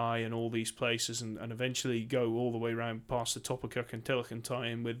Mulgai and all these places and eventually go all the way around past the Toppercook and Tillich and tie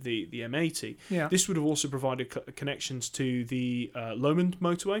in with the M80. yeah. This would have also provided connections to the Lomond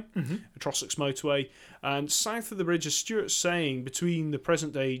motorway, the Trossachs motorway, and south of the bridge, as Stuart's saying, between the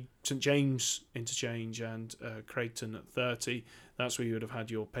present-day St James interchange and Creighton at 30, that's where you would have had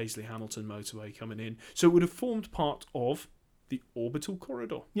your Paisley-Hamilton motorway coming in. So it would have formed part of the orbital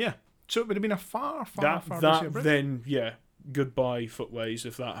corridor. Yeah. So it would have been a far busier That bridge. then, yeah, goodbye footways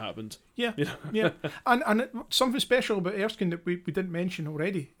if that happened. Yeah, You know? yeah. And something special about Erskine that we didn't mention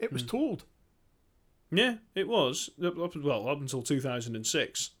already. It was tolled. Yeah, it was. Up until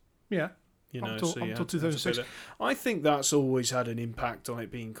 2006. Yeah. You know, Up till you had to pay 2006. that. I think that's always had an impact on it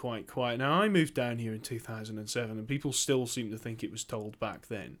being quite quiet. Now, I moved down here in 2007, and people still seem to think it was tolled back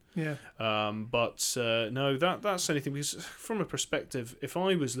then. Yeah. No, that's anything, because from a perspective, if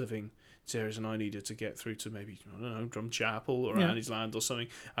I was living in areas and I needed to get through to maybe, I don't know, Drumchapel or Annie's Land or something,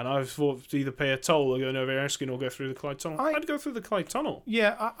 and I thought to either pay a toll or go over Erskine or go through the Clyde Tunnel, I'd go through the Clyde Tunnel.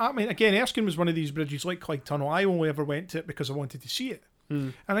 Yeah, I mean, again, Erskine was one of these bridges like Clyde Tunnel. I only ever went to it because I wanted to see it.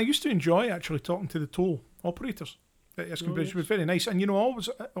 And I used to enjoy actually talking to the toll operators at Erskine Bridge. It was very nice. And,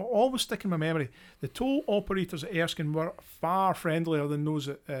 always stick in my memory, the toll operators at Erskine were far friendlier than those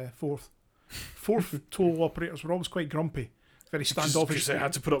at Forth. Forth toll operators were always quite grumpy, very standoffish. Because they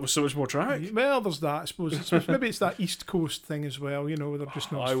had to put up with so much more traffic. Well, there's that, I suppose. Maybe it's that East Coast thing as well, they're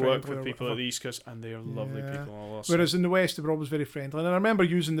just not I as work friendly with or people whatever. at the East Coast, and they are lovely Yeah. people. Whereas in the West, they were always very friendly. And I remember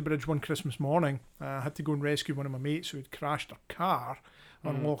using the bridge one Christmas morning. I had to go and rescue one of my mates who had crashed a car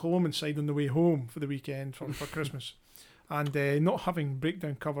on Loch Lomond side on the way home for the weekend for Christmas. And not having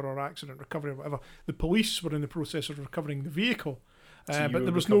breakdown cover or accident recovery or whatever, the police were in the process of recovering the vehicle. but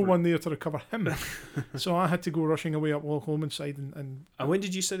there was no one there to recover him. So I had to go rushing away up Loch Lomond side. And when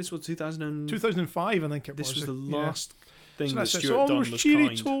did you say this was? 2005, I think it was. This was the last thing that Stuart all done those was cheery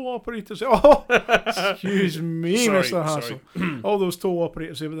kind. toll operators. Oh, excuse me, Sorry, Mr. Hassel. All those toll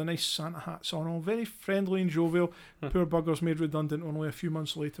operators there with the nice Santa hats on, all very friendly and jovial. Poor buggers made redundant only a few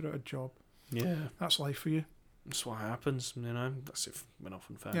months later at a job. Yeah. That's life for you. That's what happens, you know. That's if went off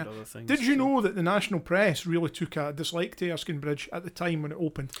and found other things. Did you know that the national press really took a dislike to Erskine Bridge at the time when it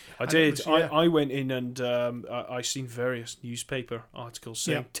opened? I did. I went in and I seen various newspaper articles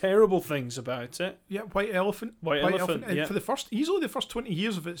saying terrible things about it. Yeah, White Elephant. White Elephant. And for easily the first 20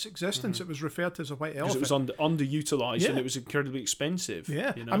 years of its existence, it was referred to as a White Elephant. Because it was underutilised and it was incredibly expensive.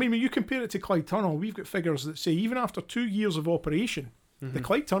 Yeah. You know? I mean, when you compare it to Clyde Tunnel, we've got figures that say even after 2 years of operation, the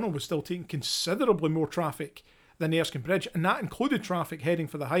Clyde Tunnel was still taking considerably more traffic than the Erskine Bridge, and that included traffic heading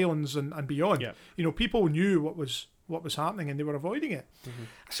for the Highlands and beyond. Yeah. You know, people knew what was happening and they were avoiding it.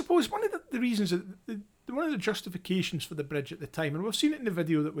 I suppose one of the reasons that one of the justifications for the bridge at the time, and we've seen it in the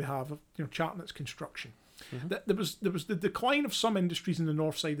video that we have of charting its construction, that there was the decline of some industries in the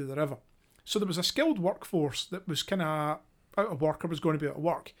north side of the river. So there was a skilled workforce that was kind of out of work or was going to be out of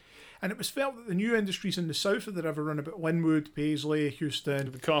work. And it was felt that the new industries in the south of the river, around about Linwood, Paisley,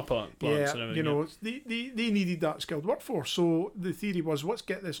 Houston, the car park plants and everything. They needed that skilled workforce. So the theory was, let's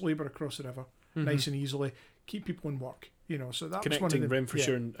get this labour across the river nice and easily, keep people in work. So that connecting was one of the,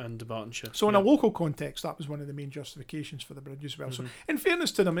 Renfrewshire and Bartonshire. So in a local context, that was one of the main justifications for the bridge as well. So in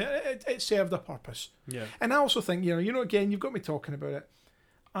fairness to them, it served a purpose. Yeah. And I also think, again, you've got me talking about it.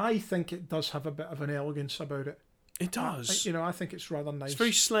 I think it does have a bit of an elegance about it. It does. I think it's rather nice. It's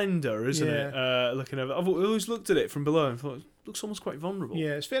very slender, isn't it? Looking over, I've always looked at it from below and thought it looks almost quite vulnerable.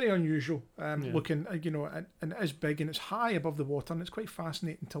 Yeah, it's very unusual looking. And it is big and it's high above the water and it's quite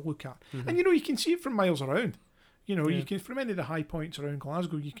fascinating to look at. And you can see it from miles around. You can from any of the high points around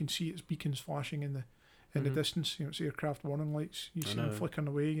Glasgow, you can see its beacons flashing in the distance. It's aircraft warning lights. You see them flickering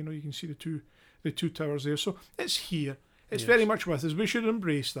away. You can see the two towers there. So it's here. It's very much with us. We should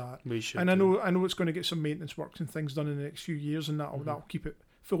embrace that. We should. And I know it's going to get some maintenance works and things done in the next few years, and that'll keep it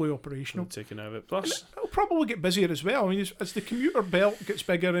fully operational. Taking over. Plus, it'll probably get busier as well. I mean, as the commuter belt gets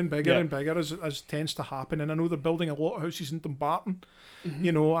bigger and bigger and bigger, as tends to happen. And I know they're building a lot of houses in Dumbarton,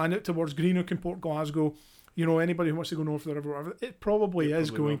 and out towards Greenock and Port Glasgow. Anybody who wants to go north of the river, whatever, it probably is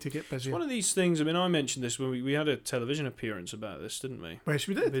going to get busier. It's one of these things. I mean, I mentioned this when we had a television appearance about this, didn't we? Yes,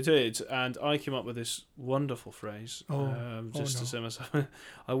 we did. We did, and I came up with this wonderful phrase. To say myself, I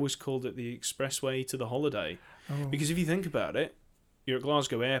always called it the expressway to the holiday, because if you think about it, you're at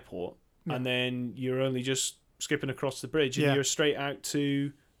Glasgow Airport, and then you're only just skipping across the bridge, and you're straight out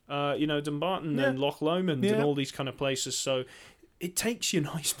to, Dumbarton and Loch Lomond and all these kind of places. So it takes you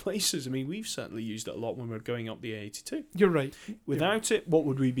nice places. I mean, we've certainly used it a lot when we're going up the A82. You're right. Without it, what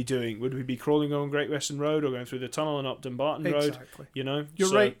would we be doing? Would we be crawling on Great Western Road or going through the tunnel and up Dumbarton Road? Exactly.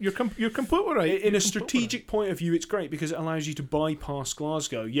 You're right. You're completely right. In a strategic point of view, it's great because it allows you to bypass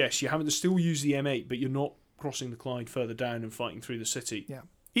Glasgow. Yes, you're having to still use the M8, but you're not crossing the Clyde further down and fighting through the city. Yeah.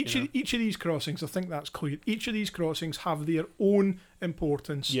 Each of these crossings, I think that's clear. Each of these crossings have their own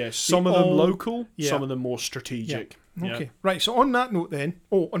importance. Yes, some of them local, some of them more strategic. Yeah. Okay, right. So on that note, then,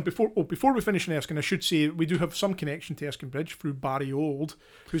 before we finish in Erskine, I should say we do have some connection to Erskine Bridge through Barry Old,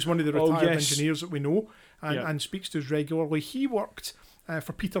 who's one of the retired engineers that we know and speaks to us regularly. He worked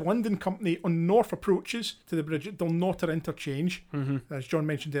for Peter Linden Company on north approaches to the bridge at Dalnotter Interchange. As John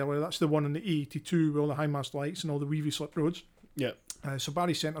mentioned earlier, that's the one on the A82 with all the high mast lights and all the weavy slip roads. Yeah. So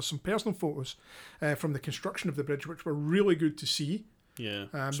Barry sent us some personal photos from the construction of the bridge, which were really good to see.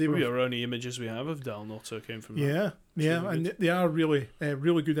 Yeah, they were our only images we have of Dalnotter came from that. Yeah, and they are really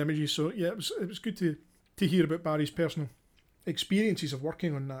good images. So yeah, it was good to hear about Barry's personal experiences of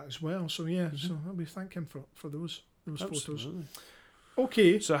working on that as well. So so we thank him for those photos.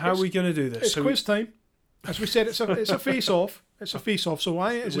 Okay, so how are we going to do this? It's quiz time. As we said, it's a face off. It's a face off. So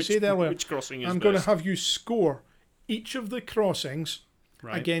as I said earlier, which crossing is I'm going to have you score each of the crossings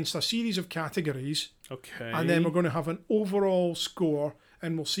against a series of categories. Okay. And then we're going to have an overall score,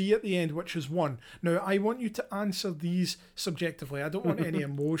 and we'll see at the end which has won. Now, I want you to answer these subjectively. I don't want any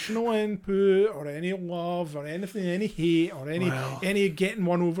emotional input or any love or anything, any hate or any getting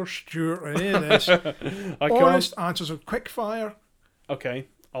one over Stuart or any of this. Honest answers are quick fire. Okay.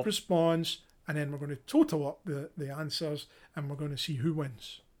 Response, and then we're going to total up the answers, and we're going to see who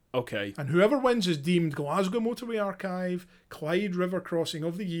wins. Okay. And whoever wins is deemed Glasgow Motorway Archive Clyde River Crossing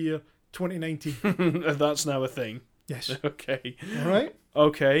of the Year 2019. That's now a thing. Yes. Okay. All right.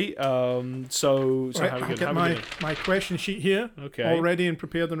 Okay. So Right, how I'll good? get How we doing? my question sheet here, Okay. all ready and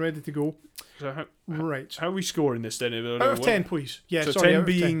prepared and ready to go. So Right. how are we scoring this then? Out of 10, please. Yeah, So sorry, 10 out of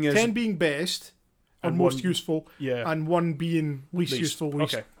 10. being as- 10 being best or and most one- useful, Yeah. and 1 being least useful,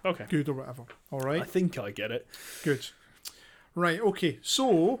 least Okay. good or whatever. All I right, think I get it. good. Right, okay.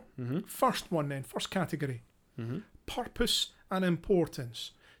 So, Mm-hmm. first one then, first category. Mm-hmm. Purpose and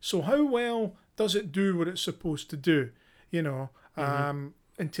importance. So how well does it do what it's supposed to do? You know,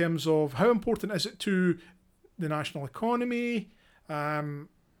 in terms of how important is it to the national economy,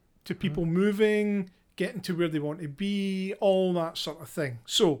 to people moving, getting to where they want to be, all that sort of thing.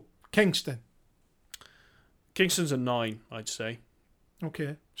 So, Kingston. Kingston's a 9, I'd say.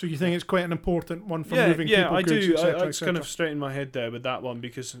 Okay. So you think it's quite an important one for Yeah, moving people, I goods, do. etc., It's kind of straight in my head there with that one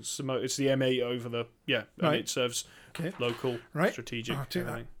because it's the M8 over the and Right. it serves Okay. local, Right. strategic. I'll take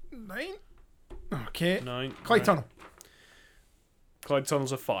that. everything. 9. Okay. 9. Clyde right. Tunnel. Clyde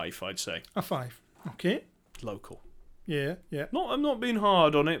Tunnel's a 5, I'd say. A 5. Okay. Local. Yeah, yeah. I'm not being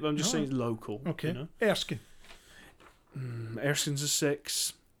hard on it, but I'm just No. saying it's local. Okay. You know? Erskine. Erskine's a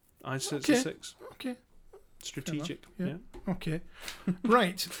 6. I'd say it's Okay. a 6. Okay. Strategic. Yeah. Yeah. Okay.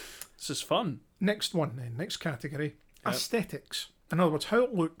 Right. This is fun. Next one then. Next category. Yep. Aesthetics. In other words, how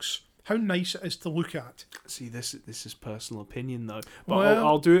it looks, how nice it is to look at. See, this is personal opinion though, but Well-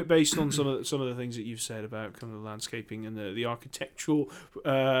 I'll do it based on some of the things that you've said about kind of the landscaping and the architectural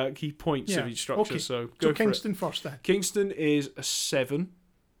key points of Yeah, each structure. okay. So So go for it. Kingston first then. Kingston is a 7.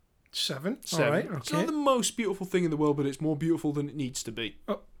 7. 7. All right. It's Okay. not the most beautiful thing in the world, but it's more beautiful than it needs to be.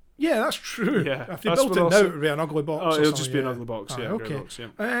 Yeah, that's true. Yeah, If you that's built what it I'll now, say. it would be an ugly box. Oh, or it'll something, just be an yeah. ugly box. Ah, Yeah, okay. grey box.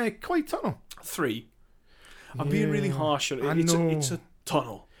 Yeah. Clyde Tunnel. 3. I'm being really Yeah, harsh on it. I It's know. it's a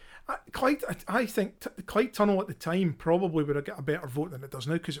tunnel. I think Clyde Tunnel at the time probably would have got a better vote than it does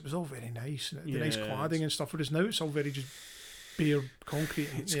now because it was all very nice and the nice Yeah, cladding and stuff. Whereas now it's all very just bare concrete.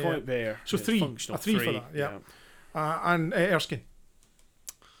 It's yeah. quite bare. So It's 3. functional. A 3 for that. Yeah. And Erskine.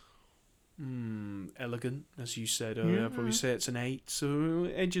 Elegant, as you said earlier. I'd probably say it's an 8. So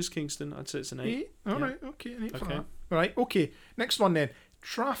Edges Kingston, I'd say it's an 8. All Yeah. right. Okay. An 8 for Okay. that. Right. Okay. Next one then.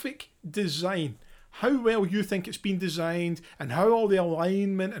 Traffic design. How well you think it's been designed and how all the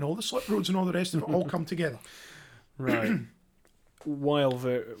alignment and all the slip roads and all the rest of it all come together. Right. While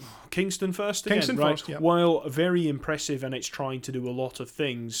Kingston first again, Kingston right? first, yeah. While very impressive and it's trying to do a lot of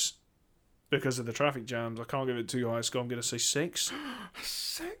things because of the traffic jams, I can't give it too high a score. I'm going to say 6.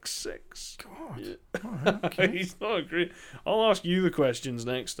 6. God. Yeah. All right. Okay. He's not agreeing. I'll ask you the questions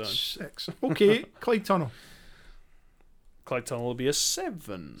next time. 6. Okay. Clyde Tunnel. Clyde Tunnel will be a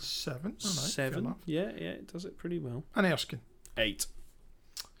 7. 7. All right. Fair 7. enough. Yeah, it does it pretty well. And Erskine. 8.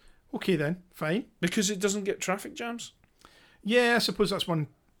 Okay then. Fine. Because it doesn't get traffic jams. Yeah, I suppose that's one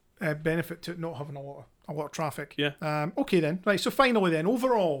benefit to it not having a lot of traffic. Yeah. Okay then. Right. So finally then,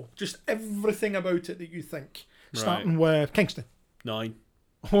 overall, just everything about it that you think, starting with Kingston. 9.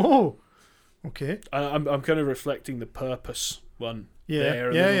 Oh. Okay. I'm kind of reflecting the purpose one Yeah. there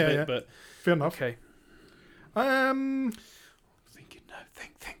a Yeah. little Yeah. bit, Yeah. but Fair enough. okay. Thinking now,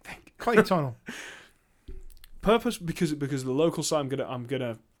 think. Clyde Tunnel. Purpose because the local side, I'm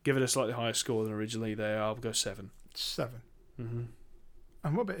gonna give it a slightly higher score than originally. There, I'll go 7. 7. Mm-hmm.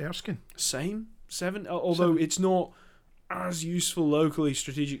 And what about Erskine? Same 7. Although 7. it's not as useful locally,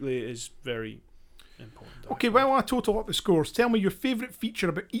 strategically, it is very important. I Okay, find. well, I total up the scores. Tell me your favourite feature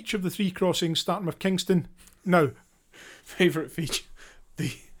about each of the 3 crossings, starting with Kingston. Now. Favorite feature,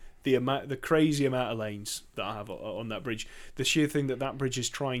 the crazy amount of lanes that I have on that bridge. The sheer thing that bridge is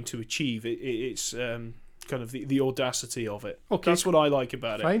trying to achieve. It's kind of the audacity of it. Okay. That's what I like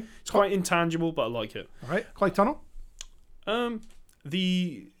about it. Fine. It's quite intangible, but I like it. All right. Clyde Tunnel. Is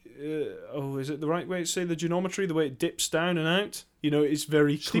it the right way to say the geometry? The way it dips down and out. You know, it's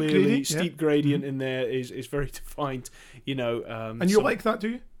very Steep clearly gradient, steep yeah. gradient in there is very defined. You know, And you like that, do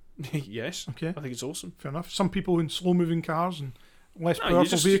you? yes. Okay. I think it's awesome. Fair enough. Some people in slow-moving cars and less No, you're powerful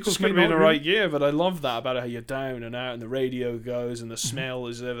just vehicles going to might be in not the agree. right gear, but I love that about how you're down and out and the radio goes and the smell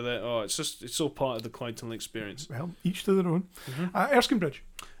is over there. Oh, it's all part of the Clyde Tunnel experience. Well, each to their own. Mhm. Erskine Bridge.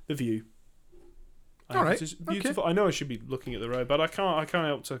 The view. I All think right, It's beautiful. I know I should be looking at the road, but I can't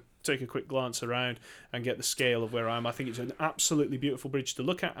help to take a quick glance around and get the scale of where I am. I think it's an absolutely beautiful bridge to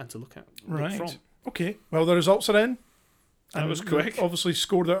look at and to look Right. from. Okay. Well, the results are in. That And was they've quick. Obviously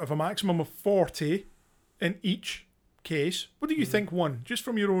scored out of a maximum of 40 in each case. What do you think won? Just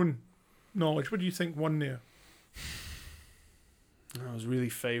from your own knowledge, what do you think won there? I was really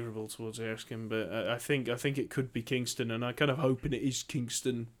favourable towards Erskine, but I think it could be Kingston, and I kind of hoping it is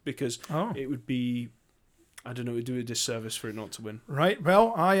Kingston because Oh. it would be, I don't know, it would do a disservice for it not to win. Right.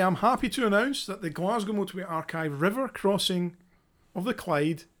 Well, I am happy to announce that the Glasgow Motorway Archive River Crossing of the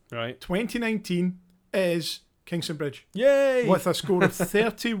Clyde, Right. 2019, is Kingston Bridge. Yay! With a score of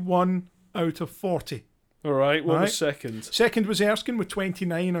 31 out of 40. All right, what Right. was second? Second was Erskine with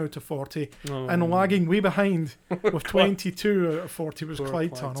 29 out of 40. Oh, And lagging way behind with 22 out of 40 was poor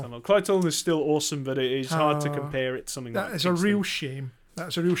Clyde Tunnel. Clyde Tunnel is still awesome, but it is hard to Oh, compare it to something like That is a Kingston. real shame.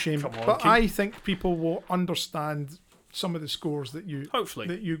 That's a real shame. Come on, but King- I think people will understand some of the scores that you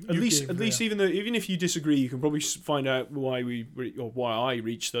Hopefully. you At least, gave there. even if you disagree, you can probably find out why why I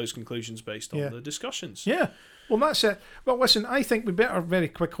reached those conclusions based on Yeah. the discussions. Yeah. Well, that's it. Well, listen, I think we better very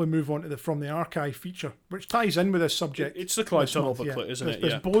quickly move on to the From the Archive feature, which ties in with this subject. It's the Clyde this Tunnel month, booklet, isn't it?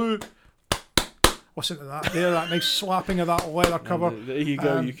 There's Yeah. blue. Listen to that. There, that nice slapping of that leather cover. And there you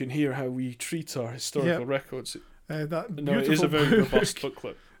go. Um, You can hear how we treat our historical yeah. records. That No, it is beautiful a very book. robust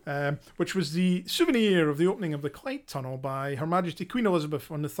booklet. Which was the souvenir of the opening of the Clyde Tunnel by Her Majesty Queen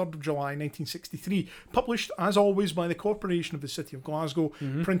Elizabeth on the 3rd of July 1963, published as always by the Corporation of the City of Glasgow,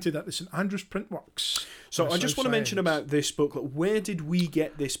 printed at the St Andrews Printworks. So on I the just south want to side. mention about this booklet. Where did we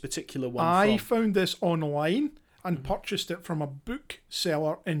get this particular one I from? found this online and purchased it from a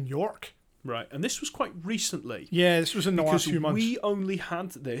bookseller in York. Right, and this was quite recently. Yeah, this was in the Because last few months. we only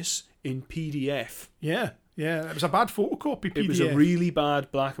had this in PDF. Yeah, it was a bad photocopy PDF. It was a really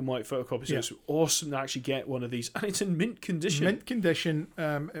bad black and white photocopy, so Yeah. it's awesome to actually get one of these. And it's in mint condition. Mint condition.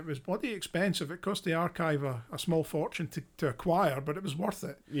 It was bloody expensive. It cost the archive a small fortune to acquire, but it was worth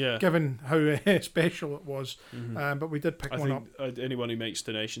it, Yeah. given how special it was. But we did pick I one up. think anyone who makes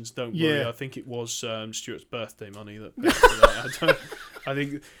donations, don't Yeah. worry. I think it was Stuart's birthday money that paid for that. I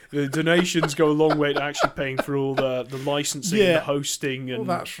think the donations go a long way to actually paying for all the licensing, and Yeah. the hosting, and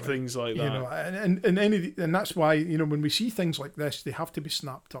that's right. things like that. You know, and that's why, you know, when we see things like this, they have to be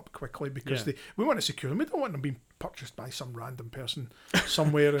snapped up quickly because Yeah. we want to secure them. We don't want them being purchased by some random person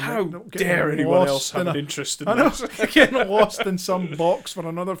somewhere. And How they'll get dare anyone lost else have in an a- interest in I know, this? getting lost in some box for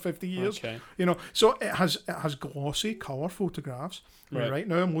another 50 years. Okay. You know, so it has glossy colour photographs. Right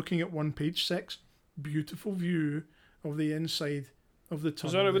now, I'm looking at one page 6. Beautiful view of the inside of the tunnel.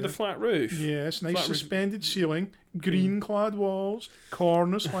 Was that it with the there. flat roof? Yes, nice flat roof? suspended ceiling, green-clad walls,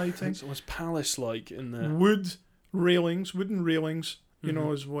 cornice lighting, It was palace-like in there. wooden railings, you know,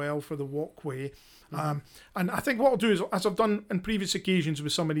 Mhm. as well for the walkway. And I think what I'll do is, as I've done on previous occasions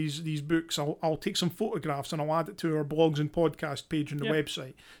with some of these books, I'll take some photographs and I'll add it to our blogs and podcast page on the Yeah.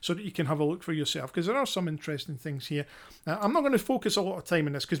 website so that you can have a look for yourself, because there are some interesting things here. I'm not going to focus a lot of time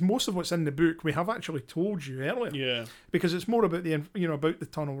on this because most of what's in the book we have actually told you earlier, Yeah. because it's more about about the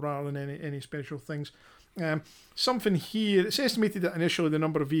tunnel rather than any special things. Something here, it's estimated that initially the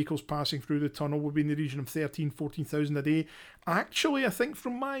number of vehicles passing through the tunnel would be in the region of 14,000 a day. Actually, I think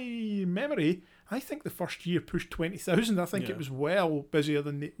from my memory, I think the first year pushed 20,000. I think Yeah. it was well busier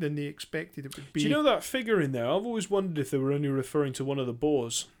than they expected it would be. Do you know that figure in there? I've always wondered if they were only referring to one of the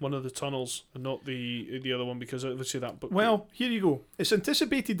bores, one of the tunnels, and not the other one, because obviously that book. Well, here you go. It's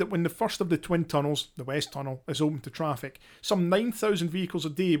anticipated that when the first of the twin tunnels, the West Tunnel, is open to traffic, some 9,000 vehicles a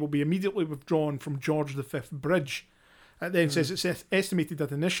day will be immediately withdrawn from George V Bridge. It then says it's estimated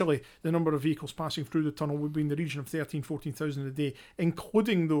that initially the number of vehicles passing through the tunnel would be in the region of 14,000 a day,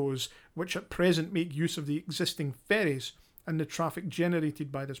 including those which at present make use of the existing ferries and the traffic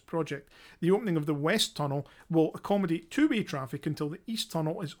generated by this project. The opening of the West Tunnel will accommodate two-way traffic until the East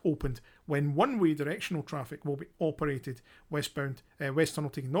Tunnel is opened, when one-way directional traffic will be operated, West Tunnel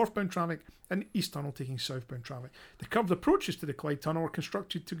taking northbound traffic and East Tunnel taking southbound traffic. The curved approaches to the Clyde Tunnel are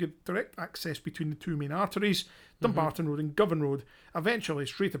constructed to give direct access between the two main arteries, Dumbarton Road and Govan Road. Eventually,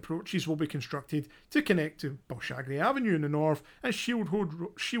 straight approaches will be constructed to connect to Balshagray Avenue in the north and Shield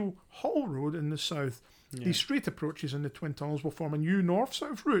Hall Road in the south. Yeah. These straight approaches in the twin tunnels will form a new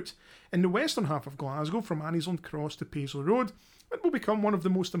north-south route in the western half of Glasgow from Anniesland Cross to Paisley Road, and will become one of the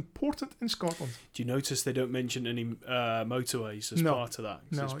most important in Scotland. Do you notice they don't mention any motorways as No. part of that?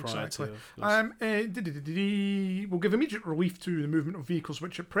 'Cause No, it's prior exactly. to Will give immediate relief to the movement of vehicles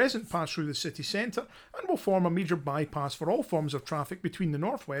which at present pass through the city centre, and will form a major bypass for all forms of traffic between the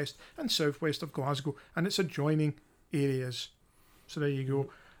northwest and southwest of Glasgow and its adjoining areas. So there you go.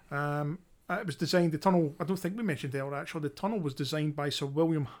 It was designed, the tunnel, I don't think we mentioned earlier actually, the tunnel was designed by Sir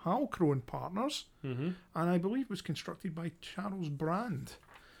William Halcrow and Partners, and I believe was constructed by Charles Brand.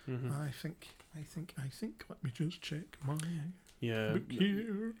 I think, let me just check my Yeah, book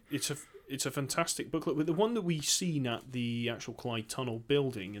here. it's a fantastic booklet. But the one that we seen at the actual Clyde Tunnel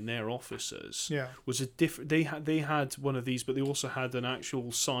building in their offices Yeah. was a different. They had one of these, but they also had an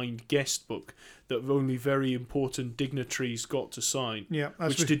actual signed guest book that only very important dignitaries got to sign. Yeah,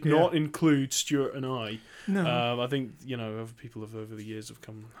 that's Which did not include Stuart and I. No. I think other people have over the years have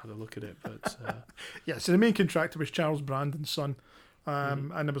come and had a look at it, but Yeah, so the main contractor was Charles Brand and Son,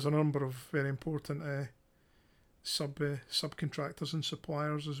 And there was a number of very important subcontractors and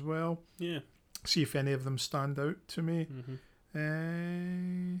suppliers as well. Yeah. See if any of them stand out to me.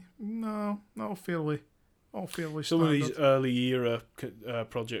 No, all fairly Some standard. of these early era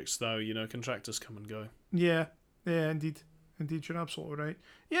projects, though, contractors come and go. Yeah, indeed, you're absolutely right.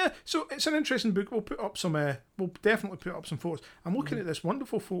 Yeah, so it's an interesting book. We'll definitely put up some photos. I'm looking at this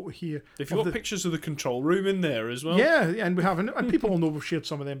wonderful photo here. If you've got pictures of the control room in there as well. Yeah, and we haven't, and people will know we've shared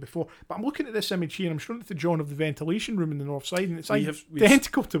some of them before. But I'm looking at this image here, and I'm showing it to John of the ventilation room in the north side, and it's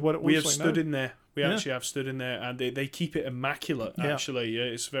identical to what it looks like now. We have stood in there. We actually have stood in there, and they keep it immaculate. Actually,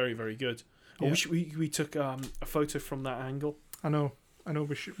 it's very, very good. I wish we took a photo from that angle. I know.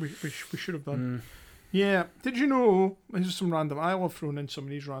 We should have done. Yeah. Did you know? Here's some random. I love throwing in some of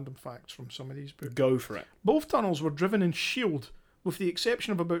these random facts from some of these books. Go for it. Both tunnels were driven in shield, with the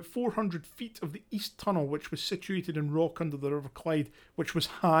exception of about 400 feet of the east tunnel, which was situated in rock under the River Clyde, which was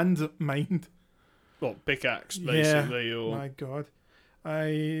hand mined. Well, pickaxe, basically. Yeah. My God.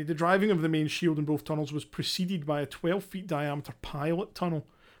 The driving of the main shield in both tunnels was preceded by a 12 feet diameter pilot tunnel,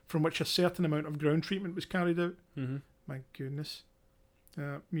 from which a certain amount of ground treatment was carried out. My goodness.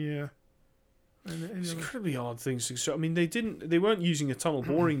 Yeah. It's incredibly odd things to construct. I mean, they weren't using a tunnel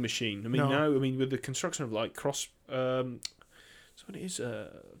boring machine. I mean, now, with the construction of like Crossrail.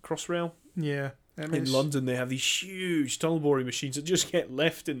 Yeah. In London, they have these huge tunnel boring machines that just get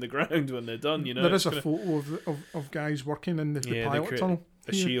left in the ground when they're done. There is a photo of guys working in the pilot tunnel.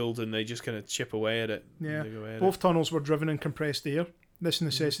 A shield, and they just kind of chip away at it. Yeah. Both tunnels were driven in compressed air. This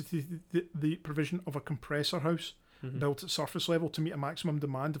necessitated the provision of a compressor house built at surface level to meet a maximum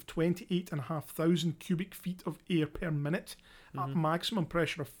demand of 28,500 cubic feet of air per minute at maximum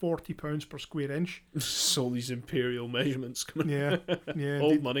pressure of 40 pounds per square inch. So all these imperial measurements coming. Yeah.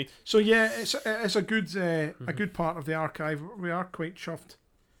 Old money. So it's a good part of the archive. We are quite chuffed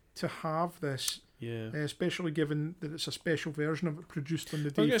to have this. Yeah. Especially given that it's a special version of it produced on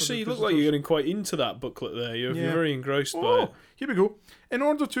the day. I guess you look like you're getting quite into that booklet there. You're very engrossed by it. Here we go. In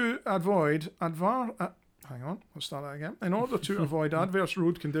order to avoid In order to avoid adverse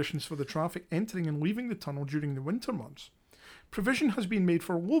road conditions for the traffic entering and leaving the tunnel during the winter months, provision has been made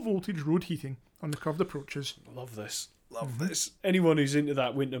for low voltage road heating on the curved approaches. Love this. Anyone who's into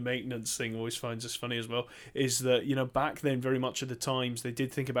that winter maintenance thing always finds this funny as well, is that, back then very much of the times they did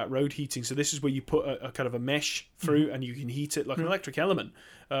think about road heating. So this is where you put a kind of a mesh through and you can heat it like an electric element.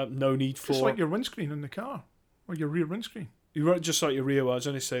 No need for... Just like your windscreen in the car, or your rear windscreen. You're right, just like your rear. I was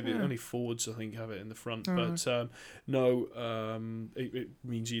only say that only Fords, I think, have it in the front. But it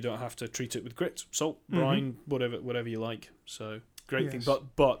means you don't have to treat it with grit, salt, brine, whatever you like. So great thing.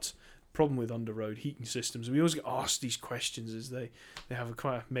 But problem with under-road heating systems, we always get asked these questions, is they have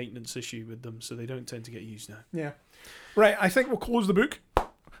quite a maintenance issue with them, so they don't tend to get used now. Yeah. Right, I think we'll close the book.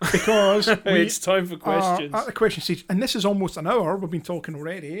 Because it's time for questions. At the question stage, and this is almost an hour. We've been talking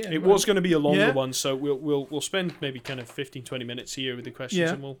already. It was going to be a longer one, so we'll spend maybe kind of 15-20 minutes here with the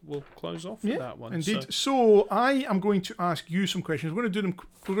questions, and we'll close off with that one. Indeed. So I am going to ask you some questions. We're going to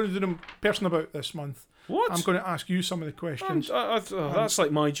do them person about this month. What? I'm going to ask you some of the questions. That's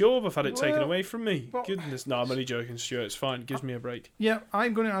like my job. I've had it taken away from me. Goodness, no, I'm only joking, Stuart. It's fine. It gives me a break. Yeah,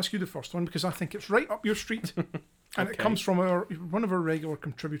 I'm going to ask you the first one because I think it's right up your street. And it comes from one of our regular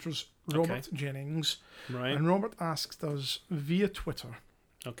contributors, Robert Jennings. Right. And Robert asked us via Twitter.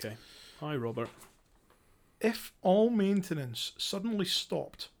 Okay. Hi, Robert. If all maintenance suddenly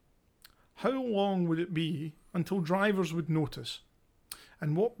stopped, how long would it be until drivers would notice?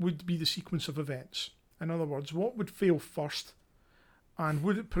 And what would be the sequence of events? In other words, what would fail first? And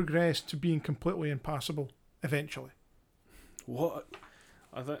would it progress to being completely impassable eventually? What?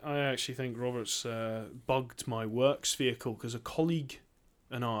 I actually think Robert's bugged my works vehicle, because a colleague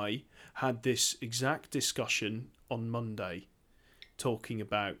and I had this exact discussion on Monday, talking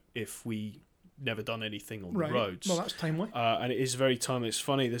about if we never done anything on the roads. Well, that's timely. And it is very timely. It's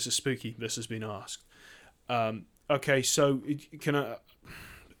funny. This is spooky. This has been asked. Okay, so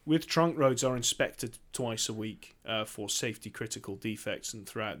with trunk roads are inspected twice a week for safety critical defects and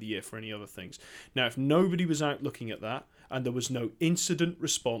throughout the year for any other things. Now, if nobody was out looking at that and there was no incident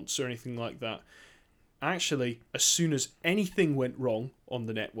response or anything like that, actually, as soon as anything went wrong on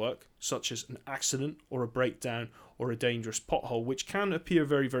the network, such as an accident or a breakdown or a dangerous pothole, which can appear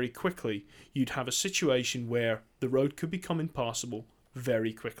very, very quickly, you'd have a situation where the road could become impassable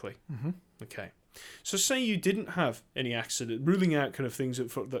very quickly. Okay. So say you didn't have any accident, ruling out kind of things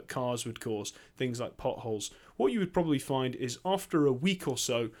that cars would cause, things like potholes. What you would probably find is after a week or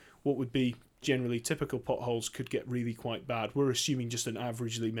so, what would be generally typical potholes could get really quite bad. We're assuming just an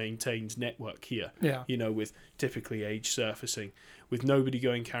averagely maintained network here, Yeah. with typically age surfacing. With nobody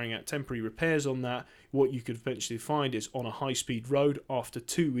carrying out temporary repairs on that, what you could eventually find is on a high-speed road, after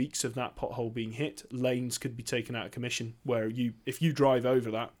 2 weeks of that pothole being hit, lanes could be taken out of commission, where if you drive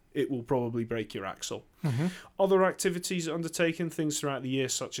over that, it will probably break your axle. Mm-hmm. Other activities undertaken, things throughout the year,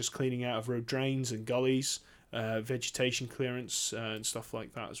 such as cleaning out of road drains and gullies, vegetation clearance and stuff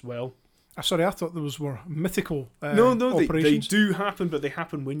like that as well. Sorry, I thought those were mythical No, they operations. do happen, but they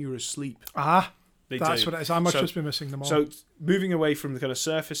happen when you're asleep. That's what it is. I must just be missing them all. So moving away from the kind of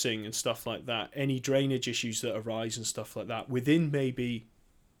surfacing and stuff like that, any drainage issues that arise and stuff like that, within maybe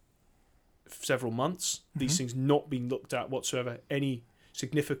several months, these things not being looked at whatsoever, any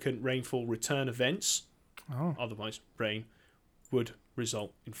significant rainfall return events, otherwise rain, would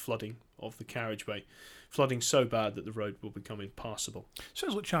result in flooding of the carriageway. Flooding so bad that the road will become impassable.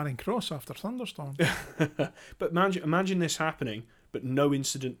 Sounds like Charing Cross after thunderstorm. But imagine this happening, but no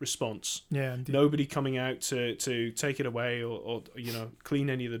incident response. Yeah, indeed. Nobody coming out to take it away or clean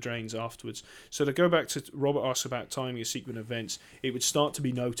any of the drains afterwards. So to go back to Robert asked about timing a sequence of events, it would start to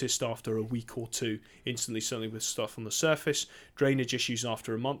be noticed after a week or two, instantly, certainly with stuff on the surface. Drainage issues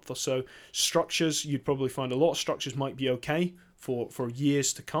after a month or so. Structures, you'd probably find a lot of structures might be okay for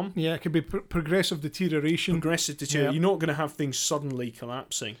years to come. Yeah, it could be progressive deterioration. You're not going to have things suddenly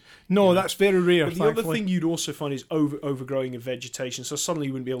collapsing. No, that's very rare. But the other thing you'd also find is overgrowing of vegetation. So suddenly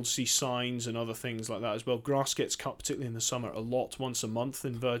you wouldn't be able to see signs and other things like that as well. Grass gets cut, particularly in the summer, a lot, once a month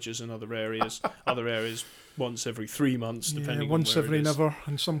in verges and other areas. Other areas once every 3 months, depending once on where every it is. never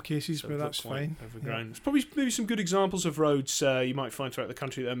in some cases, So but that's fine. Overgrown. There's probably maybe some good examples of roads you might find throughout the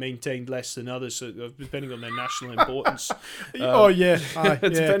country that are maintained less than others, so depending on their national importance.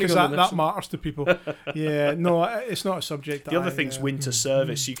 Because on that matters to people. Yeah, no, it's not a subject. The other thing's winter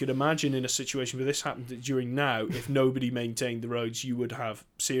service. You could imagine in a situation where this happened during now, if nobody maintained the roads, you would have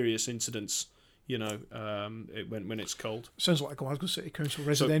serious incidents. When it's cold. Sounds like a Glasgow City Council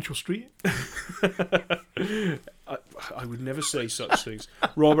residential street. I would never say such things.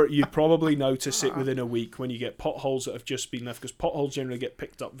 Robert, you'd probably notice it within a week when you get potholes that have just been left, because potholes generally get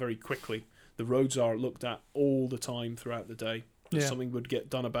picked up very quickly. The roads are looked at all the time throughout the day. Something would get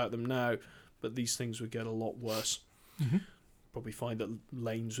done about them now, but these things would get a lot worse. Mm-hmm. Probably find that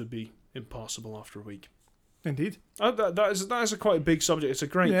lanes would be impassable after a week. Indeed. That is quite a big subject. It's a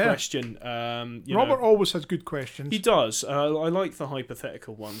great question. Robert always has good questions. He does. I like the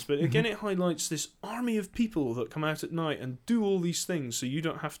hypothetical ones, but again, it highlights this army of people that come out at night and do all these things, so you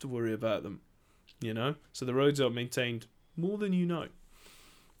don't have to worry about them. So the roads are maintained more than you know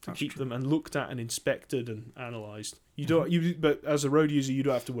to keep them and looked at and inspected and analysed. You don't. But as a road user, you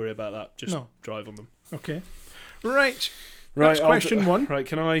don't have to worry about that. Just drive on them. Okay. Right. That's question one. Right.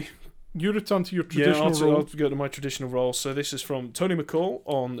 Can I? You return to your traditional role. I'll go to my traditional role. So this is from Tony McCall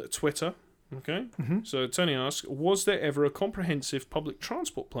on Twitter. Okay. Mm-hmm. So Tony asks, was there ever a comprehensive public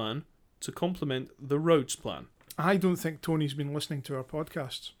transport plan to complement the roads plan? I don't think Tony's been listening to our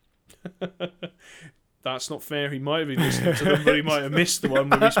podcasts. That's not fair. He might have been listening to them, but he might have missed the one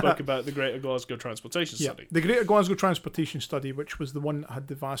where we spoke about the Greater Glasgow Transportation Study. The Greater Glasgow Transportation Study, which was the one that had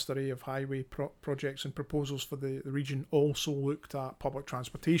the vast array of highway projects and proposals for the region, also looked at public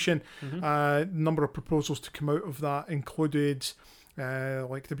transportation. Mm-hmm. A number of proposals to come out of that included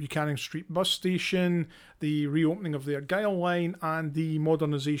like the Buchanan Street bus station, the reopening of the Argyll line, and the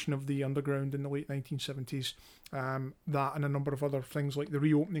modernisation of the underground in the late 1970s. That and a number of other things like the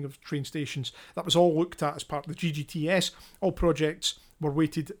reopening of train stations. That was all looked at as part of the GGTS. All projects were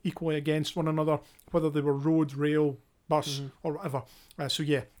weighted equally against one another, whether they were road, rail, bus, or whatever.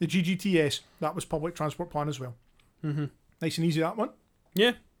 The GGTS, that was public transport plan as well. Mm-hmm. Nice and easy, that one.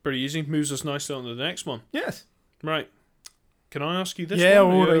 Yeah, pretty easy. Moves us nicely on to the next one. Yes. Right. Can I ask you this one?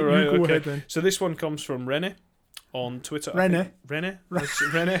 All right. You go ahead then. So this one comes from Rene on Twitter.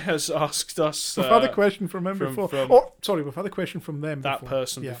 Rene has asked us... We've had a question from him before. We've had a question from them that before.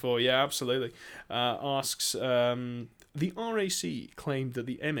 Person before. Yeah, absolutely. Asks, the RAC claimed that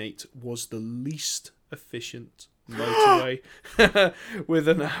the M8 was the least efficient motorway with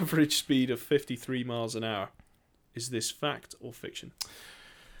an average speed of 53 miles an hour. Is this fact or fiction?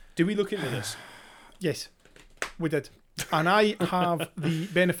 Did we look into this? Yes, we did. And I have the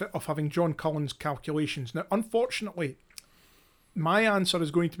benefit of having John Cullen's calculations. Now, unfortunately, my answer is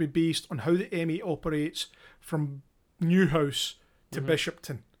going to be based on how the M8 operates from Newhouse to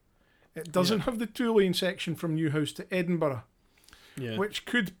Bishopton. It doesn't have the two-lane section from Newhouse to Edinburgh, which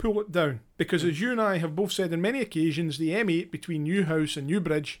could pull it down. Because as you and I have both said on many occasions, the M8 between Newhouse and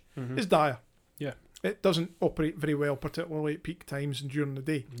Newbridge is dire. Yeah. It doesn't operate very well, particularly at peak times and during the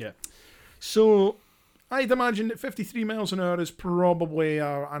day. Yeah. So I'd imagine that 53 miles an hour is probably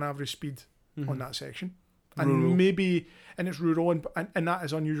an average speed on that section. And Rural. maybe, and it's rural, and that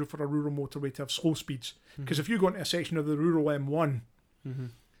is unusual for a rural motorway to have slow speeds. Because if you go into a section of the rural M1,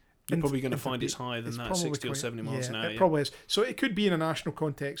 you're probably going to find it's higher than it's that, probably 60 or 70 miles an hour. It probably is. So it could be in a national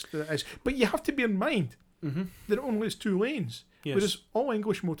context that it is. But you have to bear in mind that it only has 2 lanes. Yes. Whereas all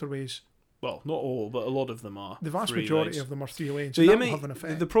English motorways, Well, not all, but a lot of them are. the vast 3 majority lanes. of them are 3 lanes. So And the that will M8, have an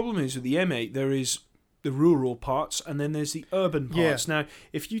effect. the problem is with the M8, there is the rural parts and then there's the urban parts. Now,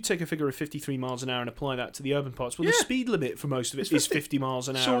 if you take a figure of 53 miles an hour and apply that to the urban parts, well, the speed limit for most of it is 50 miles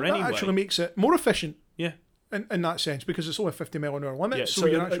an So hour anyway. that actually makes it more efficient. Yeah. In that sense, because it's only a 50 mile an hour limit. Yeah, so so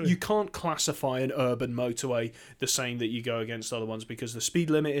you're actually, you can't classify an urban motorway the same that you go against other ones because the speed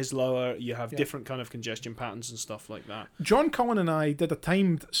limit is lower, you have different kind of congestion patterns and stuff like that. John Cullen and I did a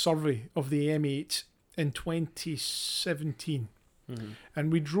timed survey of the M8 in 2017.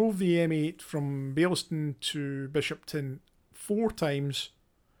 And we drove the M8 from Baillieston to Bishopton 4 times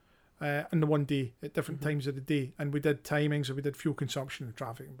in the one day at different times of the day. And we did timings and we did fuel consumption and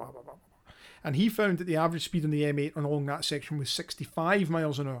traffic and blah, blah, blah, blah. And he found that the average speed on the M8 along that section was 65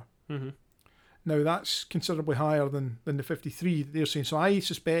 miles an hour. Now, that's considerably higher than the 53 that they're saying. So I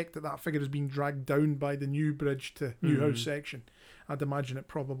suspect that figure is being dragged down by the new bridge to Newhouse section. I'd imagine it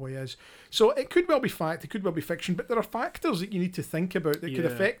probably is. So it could well be fact, it could well be fiction, but there are factors that you need to think about that could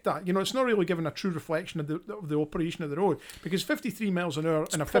affect that. You know, it's not really giving a true reflection of the operation of the road, because 53 miles an hour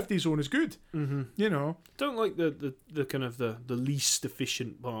in a 50 zone is good. You know. Don't like the kind of the least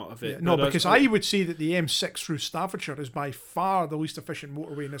efficient part of it. Yeah, no, because I would say that the M6 through Staffordshire is by far the least efficient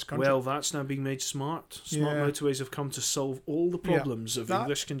motorway in this country. Well, that's now being made smart. Smart motorways have come to solve all the problems of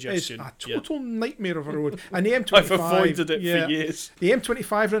English congestion. It's a total nightmare of a road. And the M25... I've avoided it for years. The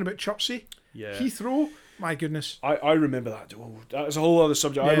M25 round about Chertsey, Yeah. Heathrow, my goodness. I remember that. Oh, that was a whole other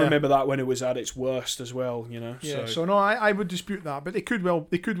subject. I remember that when it was at its worst as well, you know. Yeah, so no, I would dispute that, but they could well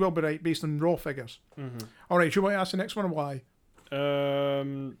be right based on raw figures. All right, do you want to ask the next one or why?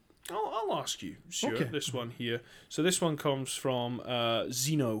 I'll ask you, Stuart, this one here. So this one comes from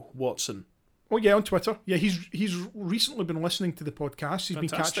Zeno Watson. Oh yeah, on Twitter. Yeah, he's recently been listening to the podcast. He's been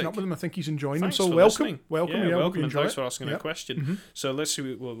catching up with them. I think he's enjoying them. So welcome, welcome, and thanks for asking a question. So let's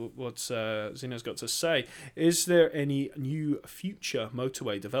see what Zeno's got to say. Is there any new future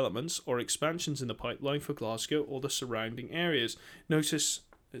motorway developments or expansions in the pipeline for Glasgow or the surrounding areas? Notice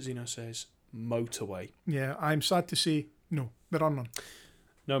Zeno says motorway. Yeah, I'm sad to say no, there are none.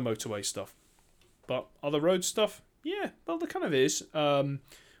 No motorway stuff, but other road stuff. Yeah, well, there kind of is.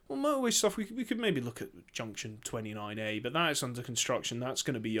 Well, motorway stuff, we could maybe look at Junction 29A, but that is under construction. That's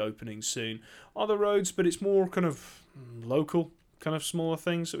going to be opening soon. Other roads, but it's more kind of local, kind of smaller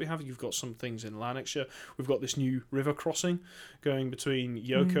things that we have. You've got some things in Lanarkshire. We've got this new river crossing going between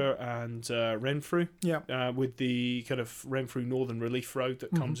Yoker and Renfrew, with the kind of Renfrew Northern Relief Road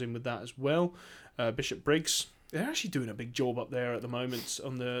that comes in with that as well. Bishop Briggs, they're actually doing a big job up there at the moment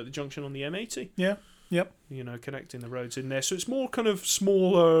on the junction on the M80. Yeah. Yep. You know, connecting the roads in there. So it's more kind of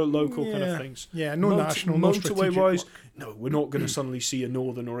smaller, local kind of things. Yeah, no national, no strategic motorway-wise, work. no, we're not going to suddenly see a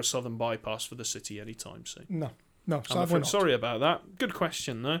northern or a southern bypass for the city anytime soon. No, sadly not. Sorry about that. Good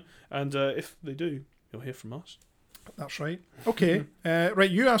question, though. And if they do, you'll hear from us. That's right. Okay.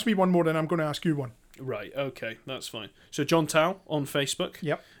 Right, you ask me one more, then I'm going to ask you one. Right, okay, that's fine. So John Tao on Facebook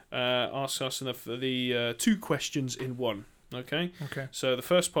asks us the 2 questions in one. Okay? So the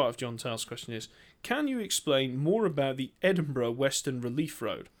first part of John Tao's question is, can you explain more about the Edinburgh Western Relief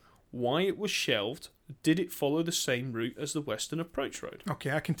Road? Why it was shelved? Did it follow the same route as the Western Approach Road?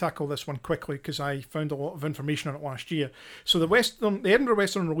 Okay, I can tackle this one quickly because I found a lot of information on it last year. So the Edinburgh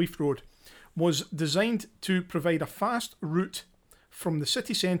Western Relief Road was designed to provide a fast route from the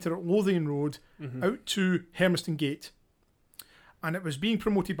city centre at Lothian Road out to Hermiston Gate. And it was being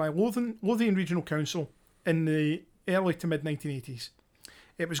promoted by Lothian Regional Council in the early to mid-1980s.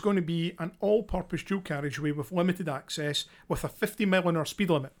 It was going to be an all-purpose dual carriageway with limited access with a 50 mile an hour speed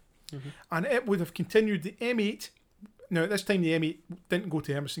limit. And it would have continued the M8. Now, at this time, the M8 didn't go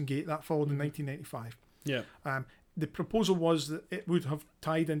to Hermiston Gate. That followed in 1995. Yeah. The proposal was that it would have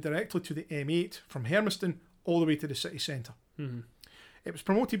tied in directly to the M8 from Hermiston all the way to the city centre. It was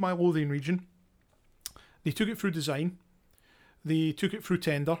promoted by Lothian Region. They took it through design. They took it through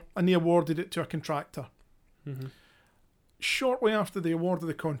tender. And they awarded it to a contractor. Shortly after the award of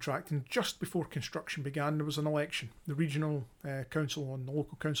the contract and just before construction began, there was an election. The regional council and the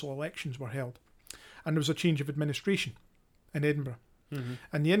local council elections were held. And there was a change of administration in Edinburgh.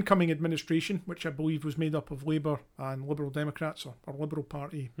 And the incoming administration, which I believe was made up of Labour and Liberal Democrats or Liberal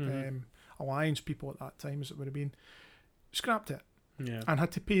Party alliance people at that time, as it would have been, scrapped it. Yeah. and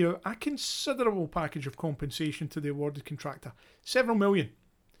had to pay out a considerable package of compensation to the awarded contractor. Several million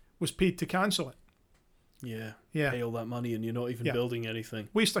was paid to cancel it. Yeah. Yeah. Pay all that money and you're not even Yeah. building anything.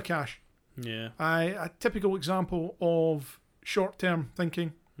 Waste of cash. Yeah. A typical example of short-term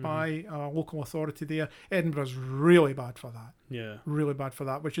thinking by a local authority there. Edinburgh's really bad for that. Yeah. Really bad for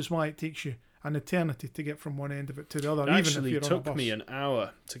that, which is why it takes you an eternity to get from one end of it to the other. It even actually if you're on a took bus. me an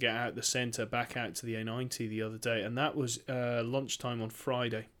hour to get out the centre back out to the A90 the other day, and that was lunchtime on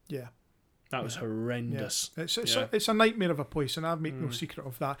Friday. Yeah. That was horrendous. It's Yeah. it's a nightmare of a place, and I've made no secret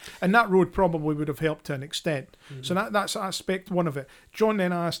of that. And that road probably would have helped to an extent. So that's aspect one of it. John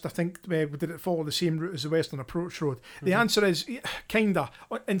then asked, I think, did it follow the same route as the Western Approach Road? The answer is kinda.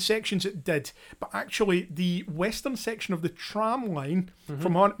 In sections it did, but actually the western section of the tram line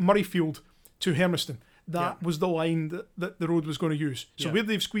from Murrayfield to Hermiston, that was the line that the road was going to use. So Yeah. where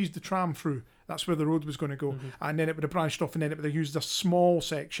they've squeezed the tram through, that's where the road was going to go. And then it would have branched off, and then it would have used a small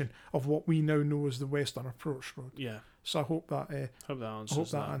section of what we now know as the Western Approach Road. Yeah. So I hope that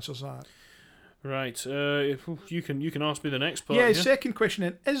answers that. Right. You can ask me the next part. Yeah, second question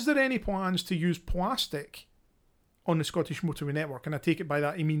then. Is there any plans to use plastic on the Scottish Motorway Network? And I take it by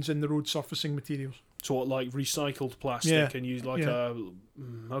that he means in the road surfacing materials. So what, like recycled plastic Yeah. and use like no.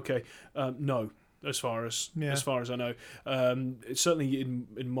 As far as I know, it's certainly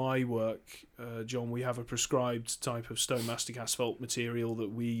in my work, John, we have a prescribed type of stone mastic asphalt material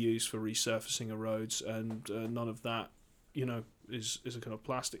that we use for resurfacing of roads, and none of that, is a kind of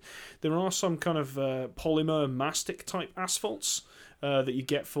plastic. There are some kind of polymer mastic type asphalts that you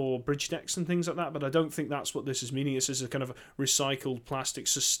get for bridge decks and things like that, but I don't think that's what this is meaning. This is a kind of recycled plastic,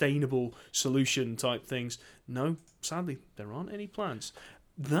 sustainable solution type things. No, sadly, there aren't any plans.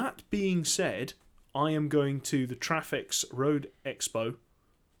 That being said, I am going to the Traffics Road Expo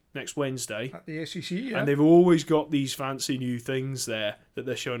next Wednesday. At the SEC, yeah. And they've always got these fancy new things there that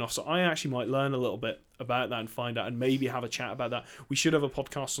they're showing off. So I actually might learn a little bit about that and find out and maybe have a chat about that. We should have a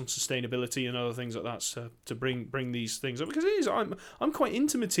podcast on sustainability and other things like that to bring these things up, because it is, I'm quite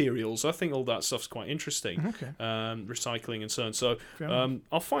into materials. I think all that stuff's quite interesting. Okay. Recycling and so on. So Fair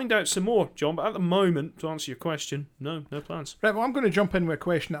I'll find out some more, John, but at the moment, to answer your question, no plans. Right, well, I'm going to jump in with a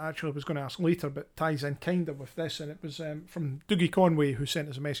question that actually I was going to ask later, but ties in kind of with this, and it was from Dougie Conway, who sent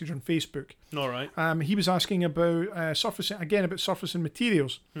us a message on Facebook. All right. He was asking about surfacing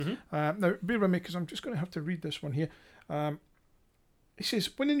materials. Now, bear with me, because I'm just going to have to read this one here. He says,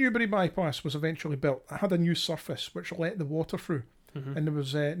 when the Newbury bypass was eventually built, it had a new surface which let the water through, and there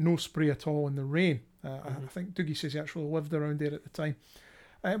was no spray at all in the rain. I think Dougie says he actually lived around there at the time.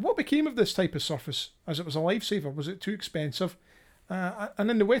 What became of this type of surface, as it was a lifesaver? Was it too expensive?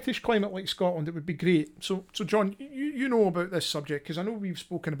 And in the wettish climate like Scotland, it would be great. So John, you know about this subject, because I know we've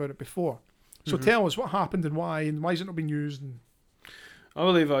spoken about it before. So tell us what happened and why has it not been used? And I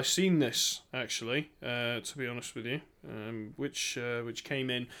believe I've seen this, actually, to be honest with you, which came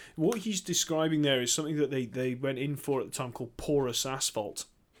in. What he's describing there is something that they went in for at the time called porous asphalt.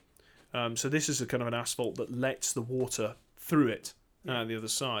 So this is a kind of an asphalt that lets the water through it the other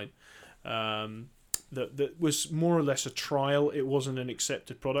side. That was more or less a trial. It wasn't an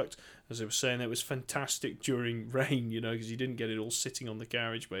accepted product. As I was saying, it was fantastic during rain, because you didn't get it all sitting on the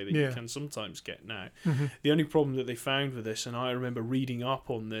carriageway that you can sometimes get now. The only problem that they found with this, and I remember reading up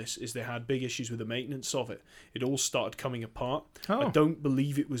on this, is they had big issues with the maintenance of it. It all started coming apart. I don't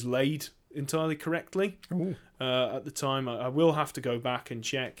believe it was laid entirely correctly at the time. I will have to go back and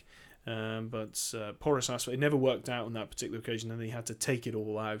check. But porous asphalt, it never worked out on that particular occasion, and they had to take it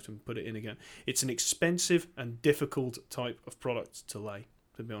all out and put it in again. It's an expensive and difficult type of product to lay,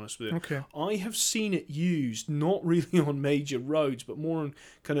 to be honest with you. Okay. I have seen it used not really on major roads, but more on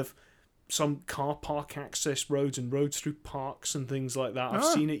kind of some car park access roads and roads through parks and things like that. I've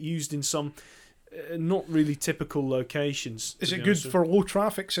seen it used in some not really typical locations. Is it good for low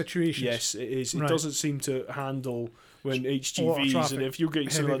traffic situations? Yes, it is. It Right. doesn't seem to handle when HGVs, and if you're getting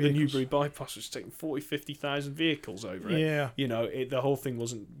something like the Newbury bypass, which is taking 50,000 vehicles over it, the whole thing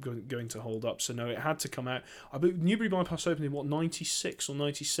wasn't going to hold up. So no, it had to come out. I believe Newbury bypass opened in 96 or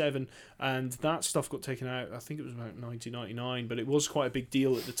 97, and that stuff got taken out. I think it was about 1999, but it was quite a big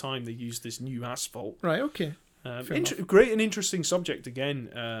deal at the time. They used this new asphalt. Right. Okay. Great and interesting subject again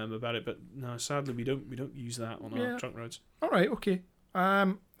about it, but no, sadly we don't use that on our trunk roads. All right. Okay.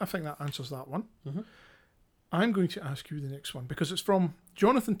 I think that answers that one. I'm going to ask you the next one, because it's from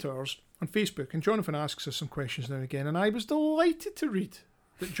Jonathan Towers on Facebook, and Jonathan asks us some questions now and again, and I was delighted to read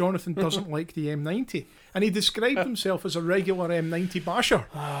that Jonathan doesn't like the M90, and he described himself as a regular M90 basher.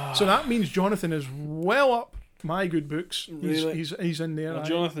 So that means Jonathan is well up My good books. Really? He's in there. Well,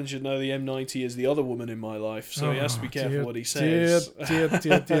 Jonathan should know the M90 is the other woman in my life, so he has to be careful what he says.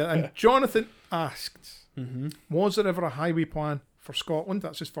 Dear. And Jonathan asked, was there ever a highway plan for Scotland?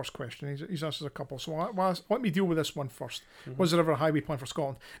 That's his first question. He's asked us a couple. So let me deal with this one first. Was there ever a highway plan for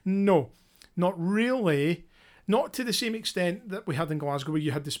Scotland? No, not really. Not to the same extent that we had in Glasgow, where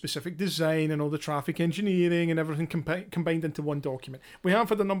you had the specific design and all the traffic engineering and everything combined into one document. We have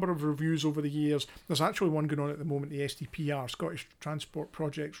had a number of reviews over the years. There's actually one going on at the moment, the STPR, Scottish Transport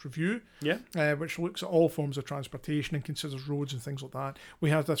Projects Review, which looks at all forms of transportation and considers roads and things like that. We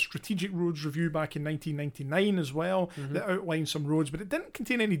had a strategic roads review back in 1999 as well that outlined some roads, but it didn't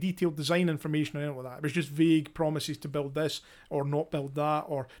contain any detailed design information or anything like that. It was just vague promises to build this or not build that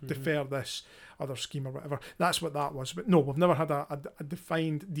or defer this other scheme or whatever. That's what that was. But no, we've never had a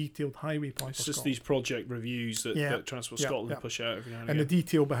defined, detailed highway plan. It's just these project reviews that Transport Scotland push out every now and again. And the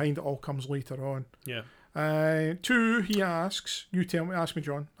detail behind it all comes later on. Yeah. 2, he asks, you tell me, ask me,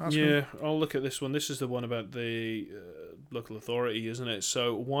 John. Me. I'll look at this one. This is the one about the local authority, isn't it?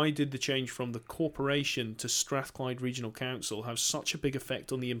 So why did the change from the corporation to Strathclyde Regional Council have such a big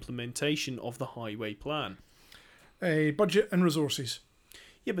effect on the implementation of the highway plan? Budget and resources.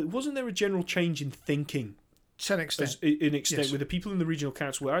 Yeah, but wasn't there a general change in thinking? To an extent. With the people in the regional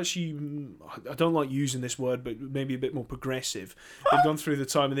council were actually, I don't like using this word, but maybe a bit more progressive. They've gone through the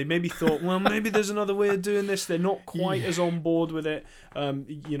time and they maybe thought, well, maybe there's another way of doing this. They're not quite as on board with it.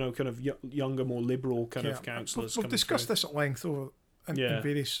 Kind of younger, more liberal kind of councillors. We've discussed this at length over in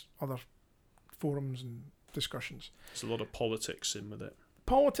various other forums and discussions. There's a lot of politics in with it.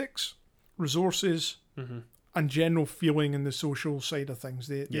 Politics, resources, and general feeling in the social side of things,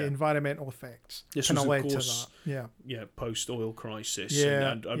 the environmental effects. This kind was, of led course, to that. Post-oil crisis.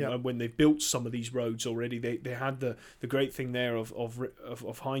 And when they built some of these roads already, they had the great thing there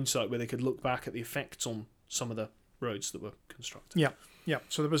of hindsight, where they could look back at the effects on some of the roads that were constructed. Yeah,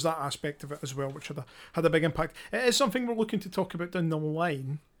 so there was that aspect of it as well, which had a big impact. It is something we're looking to talk about down the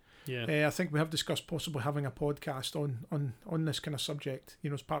line. I think we have discussed possibly having a podcast on this kind of subject.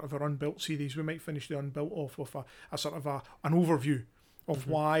 As part of our Unbuilt series, we might finish the Unbuilt off with a sort of an overview of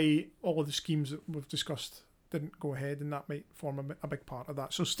why all of the schemes that we've discussed didn't go ahead, and that might form a big part of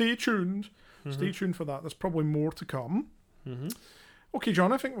that. So stay tuned. Stay tuned for that. There's probably more to come. Okay,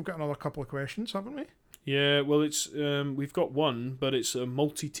 John, I think we've got another couple of questions, haven't we? Yeah, well, it's we've got one, but it's a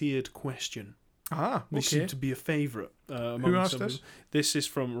multi-tiered question. Okay. They seem to be a favourite. Who asked this? This is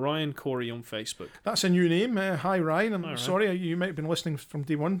from Ryan Corey on Facebook. That's a new name. Hi, Ryan. I'm sorry, you might have been listening from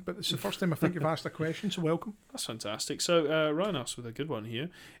day one, but it's the first time I think you've asked a question, so welcome. That's fantastic. So Ryan asked with a good one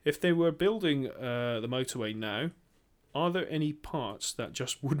here. If they were building the motorway now, are there any parts that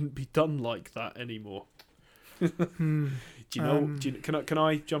just wouldn't be done like that anymore? Do you know? Can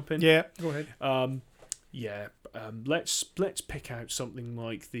I jump in? Yeah, go ahead. Let's pick out something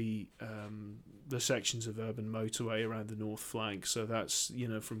like the sections of urban motorway around the north flank. So that's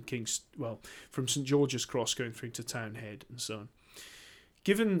from St George's Cross going through to Townhead and so on.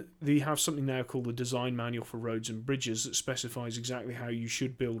 Given that you have something now called the Design Manual for Roads and Bridges that specifies exactly how you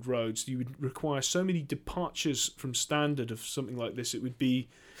should build roads, you would require so many departures from standard of something like this. It would be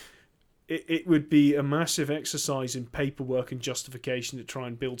a massive exercise in paperwork and justification to try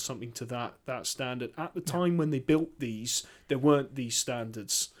and build something to that standard. At the time when they built these, there weren't these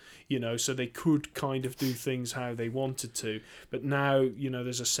standards, so they could kind of do things how they wanted to. But now,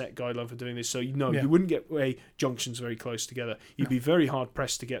 there's a set guideline for doing this. So, you wouldn't get junctions very close together. You'd be very hard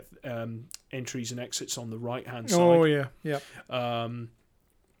pressed to get entries and exits on the right-hand side. Oh, yeah.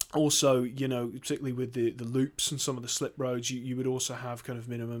 Also, particularly with the loops and some of the slip roads, you would also have kind of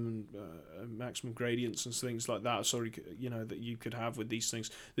minimum and maximum gradients and things like that. That you could have with these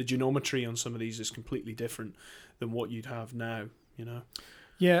things. The geometry on some of these is completely different than what you'd have now.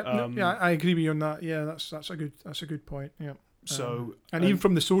 Yeah, I agree with you on that. Yeah, that's a good point. Yeah. So even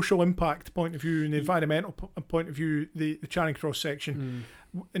from the social impact point of view and the environmental point of view, the Charing Cross section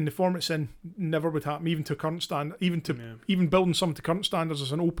in the form it's in never would happen, even to current standard. Even building something to current standards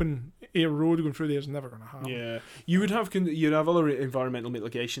as an open air road going through there is never going to happen. Yeah, you'd have other environmental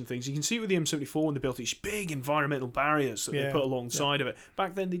mitigation things. You can see it with the M74 when they built these big environmental barriers that they put alongside of it.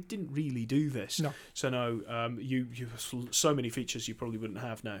 Back then they didn't really do this. No. So no, you have so many features you probably wouldn't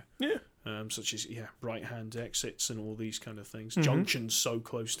have now. Yeah. Such as right-hand exits and all these kind of things. Junctions so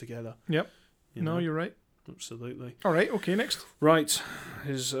close together. Yep. You're right. Absolutely. All right. Okay. Next. Right.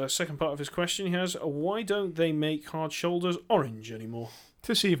 His second part of his question, he has: why don't they make hard shoulders orange anymore?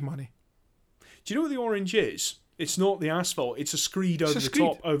 To save money. Do you know what the orange is? It's not the asphalt. It's a screed It's over a the screed.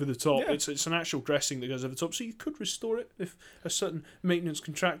 top. Over the top. Yeah. It's an actual dressing that goes over the top. So you could restore it if a certain maintenance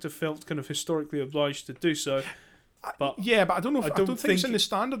contractor felt kind of historically obliged to do so. But yeah, but I don't know. I don't think it's in the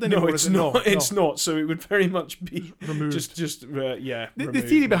standard anymore. No, it's is it? not. No, It's no. not. So it would very much be Removed. just The removed.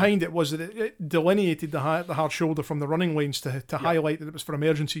 theory behind it was that it delineated the hard shoulder from the running lanes to highlight that it was for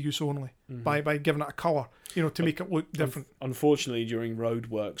emergency use only by giving it a colour, to make it look different. Unfortunately, during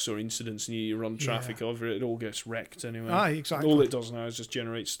roadworks or incidents and you run traffic over it, it all gets wrecked anyway. Aye, exactly. All it does now is just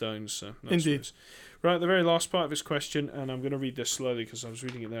generate stones. So that's Indeed. what it is. Right, the very last part of his question, and I'm going to read this slowly because I was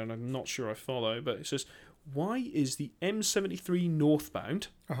reading it there and I'm not sure I follow, but it says, why is the M73 northbound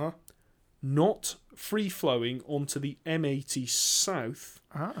not free-flowing onto the M80 south?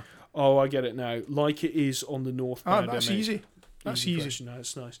 Oh, I get it now. Like it is on the northbound that's M80. easy. That's easy. Question. No,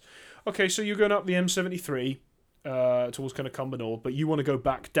 that's nice. Okay, so you're going up the M73 towards kind of Cumbernauld, but you want to go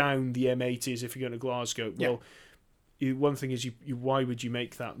back down the M80s if you're going to Glasgow. Yeah. Well, one thing is, why would you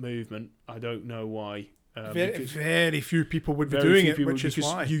make that movement? I don't know why. Very few people would be doing it, which is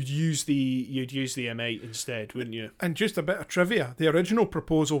why you'd use the M8 instead, wouldn't you? And just a bit of trivia: the original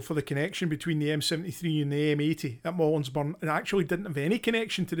proposal for the connection between the M73 and the M80 at Mollinsburn, it actually didn't have any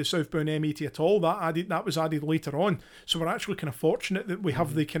connection to the southbound M80 at all. That was added later on. So we're actually kind of fortunate that we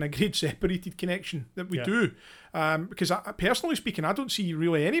have the kind of grade separated connection that we do. Because personally speaking, I don't see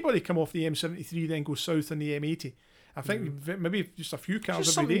really anybody come off the M73 then go south on the M80. I think maybe just a few cars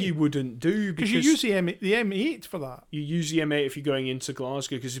Just every something day. you wouldn't do Because you use the M8 for that. You use the M8 if you're going into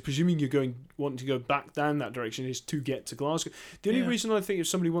Glasgow, because presuming you're wanting to go back down that direction is to get to Glasgow. The only reason I think if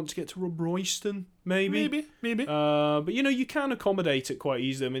somebody wants to get to Rob Royston, maybe. But you can accommodate it quite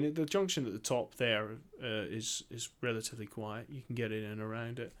easily. I mean, the junction at the top there is relatively quiet. You can get in and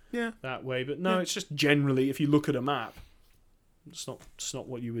around it that way. But no, it's just generally, if you look at a map, it's not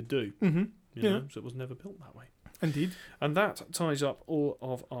what you would do. So it was never built that way. Indeed. And that ties up all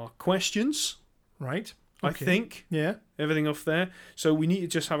of our questions. Right. Okay. I think. Yeah. Everything off there. So we need to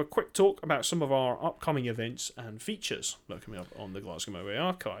just have a quick talk about some of our upcoming events and features that are coming up on the Glasgow Motorway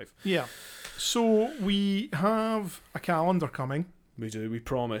Archive. Yeah. So we have a calendar coming. We do, we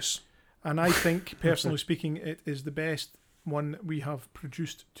promise. And I think, personally speaking, it is the best one we have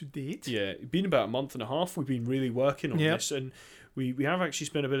produced to date. Yeah, it's been about a month and a half. We've been really working on this, and we have actually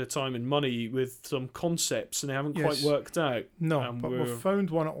spent a bit of time and money with some concepts, and they haven't quite worked out. No, but we've found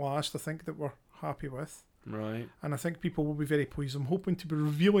one at last, I think, that we're happy with. Right. And I think people will be very pleased. I'm hoping to be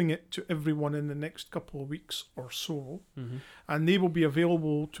revealing it to everyone in the next couple of weeks or so. And they will be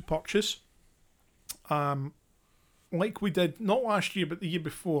available to purchase. Like we did, not last year, but the year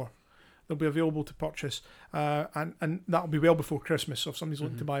before. They'll be available to purchase, and that'll be well before Christmas. So if somebody's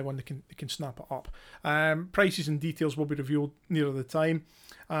looking to buy one, they can snap it up. Prices and details will be revealed nearer the time.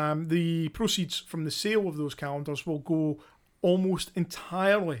 The proceeds from the sale of those calendars will go almost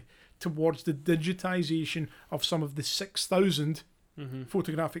entirely towards the digitisation of some of the 6,000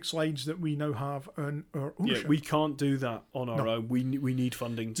 photographic slides that we now have on our ownership. Yeah, we can't do that on our own. We need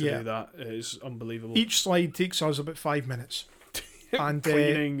funding to do that. It is unbelievable. Each slide takes us about 5 minutes. And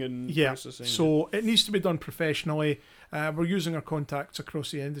cleaning and processing. So it needs to be done professionally. We're using our contacts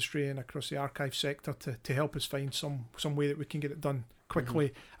across the industry and across the archive sector to help us find some way that we can get it done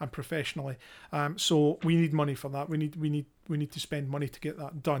quickly and professionally. So we need money for that. We need to spend money to get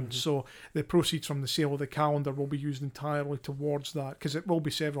that done. So the proceeds from the sale of the calendar will be used entirely towards that, because it will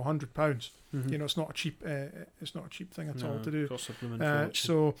be several £100s. It's not a cheap thing at all to do.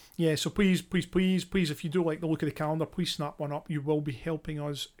 So please, if you do like the look of the calendar, please snap one up. You will be helping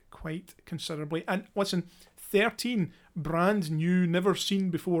us quite considerably. And listen, 13 brand new, never seen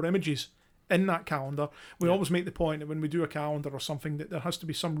before images in that calendar. We always make the point that when we do a calendar or something, that there has to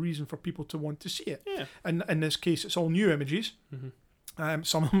be some reason for people to want to see it. And in this case, it's all new images.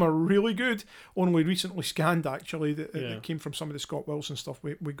 Some of them are really good, only recently scanned actually, that came from some of the Scott Wilson stuff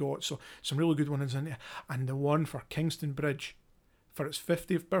we got. So some really good ones in there. And the one for Kingston Bridge for its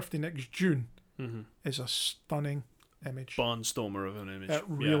 50th birthday next June is a stunning image. Barnstormer of an image. It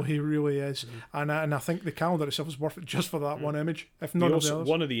really is. And I think the calendar itself is worth it just for that one image. If not,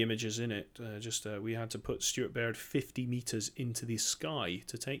 one of the images in it, we had to put Stuart Baird 50 metres into the sky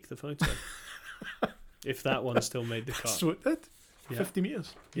to take the photo. If that one still made the cut. So it did. 50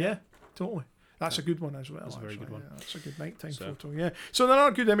 metres. Yeah, totally. That's a good one as well. That's a very good one. Yeah, that's a good nighttime photo. Yeah. So there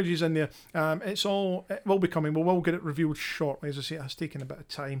are good images in there. It will be coming. We will get it revealed shortly. As I say, it has taken a bit of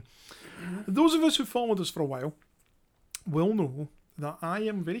time. Those of us who followed us for a while will know that I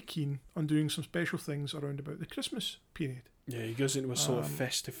am very keen on doing some special things around about the Christmas period. Yeah, he goes into a sort of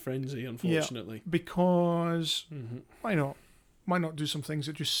festive frenzy, unfortunately. Yeah, because why not? Why not do some things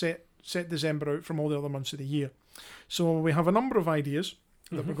that just set December out from all the other months of the year? So we have a number of ideas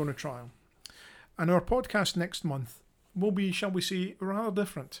that we're going to trial. And our podcast next month will be, shall we say, rather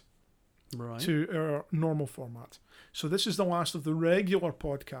different to our normal format. So this is the last of the regular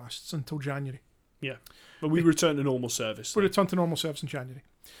podcasts until January. Yeah. But we return to normal service. We return to normal service in January.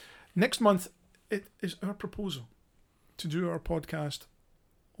 Next month, it is our proposal to do our podcast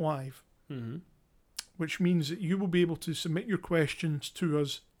live, which means that you will be able to submit your questions to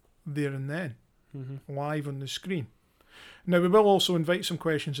us there and then, live on the screen. Now, we will also invite some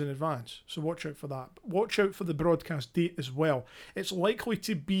questions in advance, so watch out for that. Watch out for the broadcast date as well. It's likely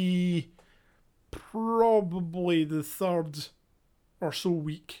to be probably the third or so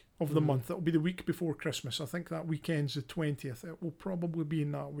week of the month. It will be the week before Christmas. I think that weekend's the 20th. It will probably be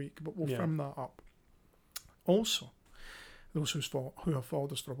in that week, but we'll firm that up. Also, those who have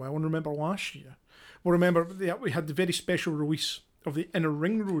followed us for a while and remember last year, will remember that we had the very special release of the Inner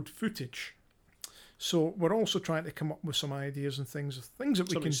Ring Road footage. So we're also trying to come up with some ideas and things that we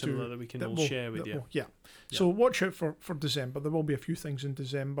Something can similar do that we can all share with you. So watch out for December. There will be a few things in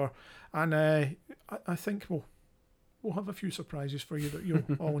December, and I think we'll have a few surprises for you that you'll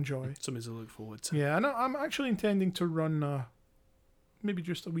all enjoy. Something to look forward to. Yeah, and I'm actually intending to run maybe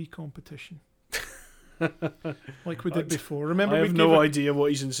just a wee competition. Like we did before. Remember, I have no idea what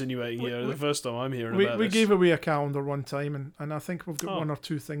he's insinuating here. The first time I'm hearing about this. We gave away a calendar one time, and I think we've got one or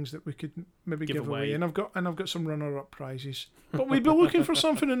two things that we could maybe give away. And I've got some runner-up prizes. But we'd be looking for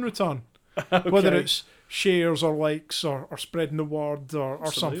something in return, whether it's shares or likes or spreading the word or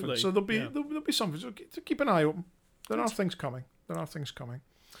something. So there'll be something. So keep an eye open. There are things coming.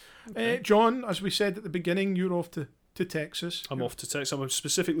 Okay. John, as we said at the beginning, you're off to Texas. I'm off to Texas.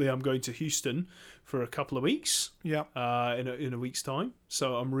 I'm going to Houston for a couple of weeks. Yeah. In a week's time.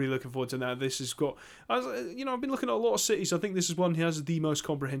 So I'm really looking forward to that. This has got, I've been looking at a lot of cities. I think this is one that has the most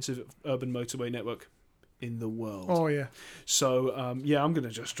comprehensive urban motorway network in the world. Oh yeah. So I'm going to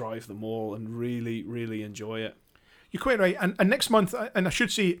just drive them all and really, really enjoy it. You're quite right. And next month, and I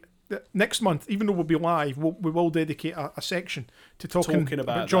should say, next month, even though we'll be live, we will dedicate a section to talking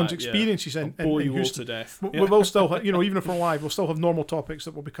about John's experiences in bore you Houston. All to death. We will still, even if we're live, we'll still have normal topics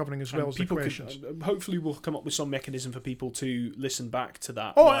that we'll be covering as well as the questions. Hopefully, we'll come up with some mechanism for people to listen back to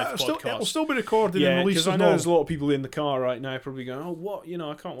that live podcast. It will still be recorded and released. Because I know there's a lot of people in the car right now probably going, "Oh, what?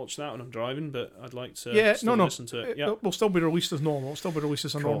 I can't watch that when I'm driving, but I'd like to listen to it." It will still be released as normal. It'll still be released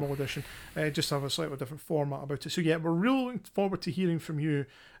as a normal edition. Just have a slightly different format about it. So we're really looking forward to hearing from you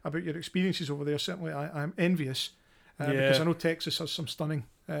about your experiences over there. Certainly, I'm envious because I know Texas has some stunning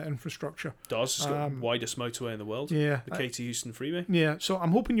infrastructure. It's got the widest motorway in the world. Yeah, the Katy Houston Freeway. Yeah, so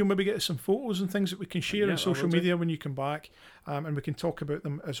I'm hoping you'll maybe get some photos and things that we can share on social media when you come back, and we can talk about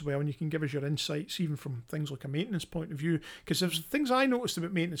them as well. And you can give us your insights, even from things like a maintenance point of view, because there's things I noticed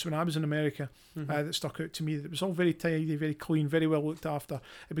about maintenance when I was in America that stuck out to me. That it was all very tidy, very clean, very well looked after.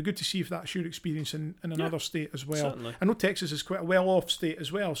 It'd be good to see if that's your experience in another state as well. Certainly. I know Texas is quite a well-off state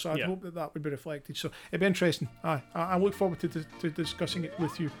as well, so I'd hope that would be reflected. So it'd be interesting. I look forward to discussing it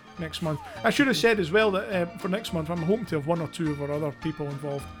with you next month. I should have said as well that for next month, I'm hoping to have one or two of our other people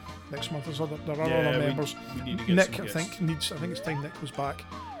involved next month. There are other members. We need to get Nick, I think it's time Nick was back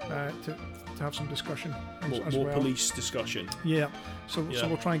to have some discussion as well. More police discussion. Yeah. So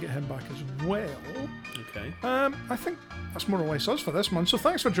we'll try and get him back as well. Okay. I think that's more or less us for this month. So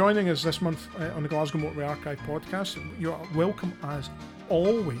thanks for joining us this month on the Glasgow Motorway Archive podcast. You're welcome as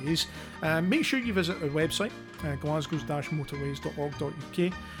always. Make sure you visit our website,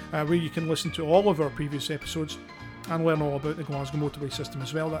 glasgows-motorways.org.uk, where you can listen to all of our previous episodes and learn all about the Glasgow motorway system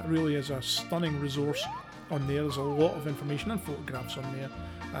as well. That really is a stunning resource on there. There's a lot of information and photographs on there,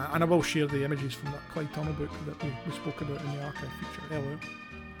 and I will share the images from that Clyde Tunnel book that we spoke about in the archive feature earlier.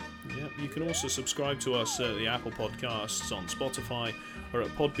 Yeah, you can also subscribe to us at the Apple Podcasts, on Spotify, or at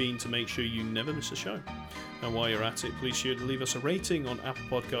Podbean to make sure you never miss a show. And while you're at it, please sure to leave us a rating on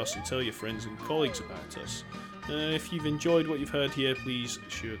Apple Podcasts and tell your friends and colleagues about us. If you've enjoyed what you've heard here, please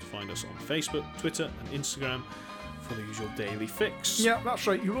sure to find us on Facebook, Twitter and Instagram for the usual daily fix. Yeah, that's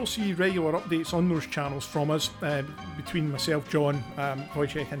right. You will see regular updates on those channels from us. Between myself, John,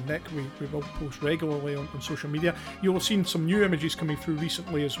 Wojciech and Nick, we will post regularly on social media. You will have seen some new images coming through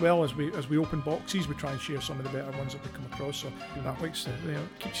recently as well. As we open boxes, we try and share some of the better ones that we come across, so that keeps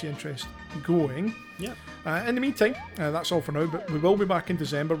the interest going. Yeah. In the meantime, that's all for now, but we will be back in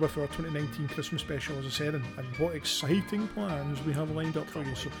December with our 2019 Christmas special, as I said, and what exciting plans we have lined up for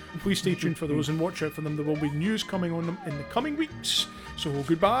you. So please stay tuned for those and watch out for them. There will be news coming on them in the coming weeks. So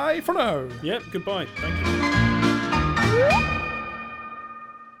goodbye for now. Yep, goodbye. Thank you.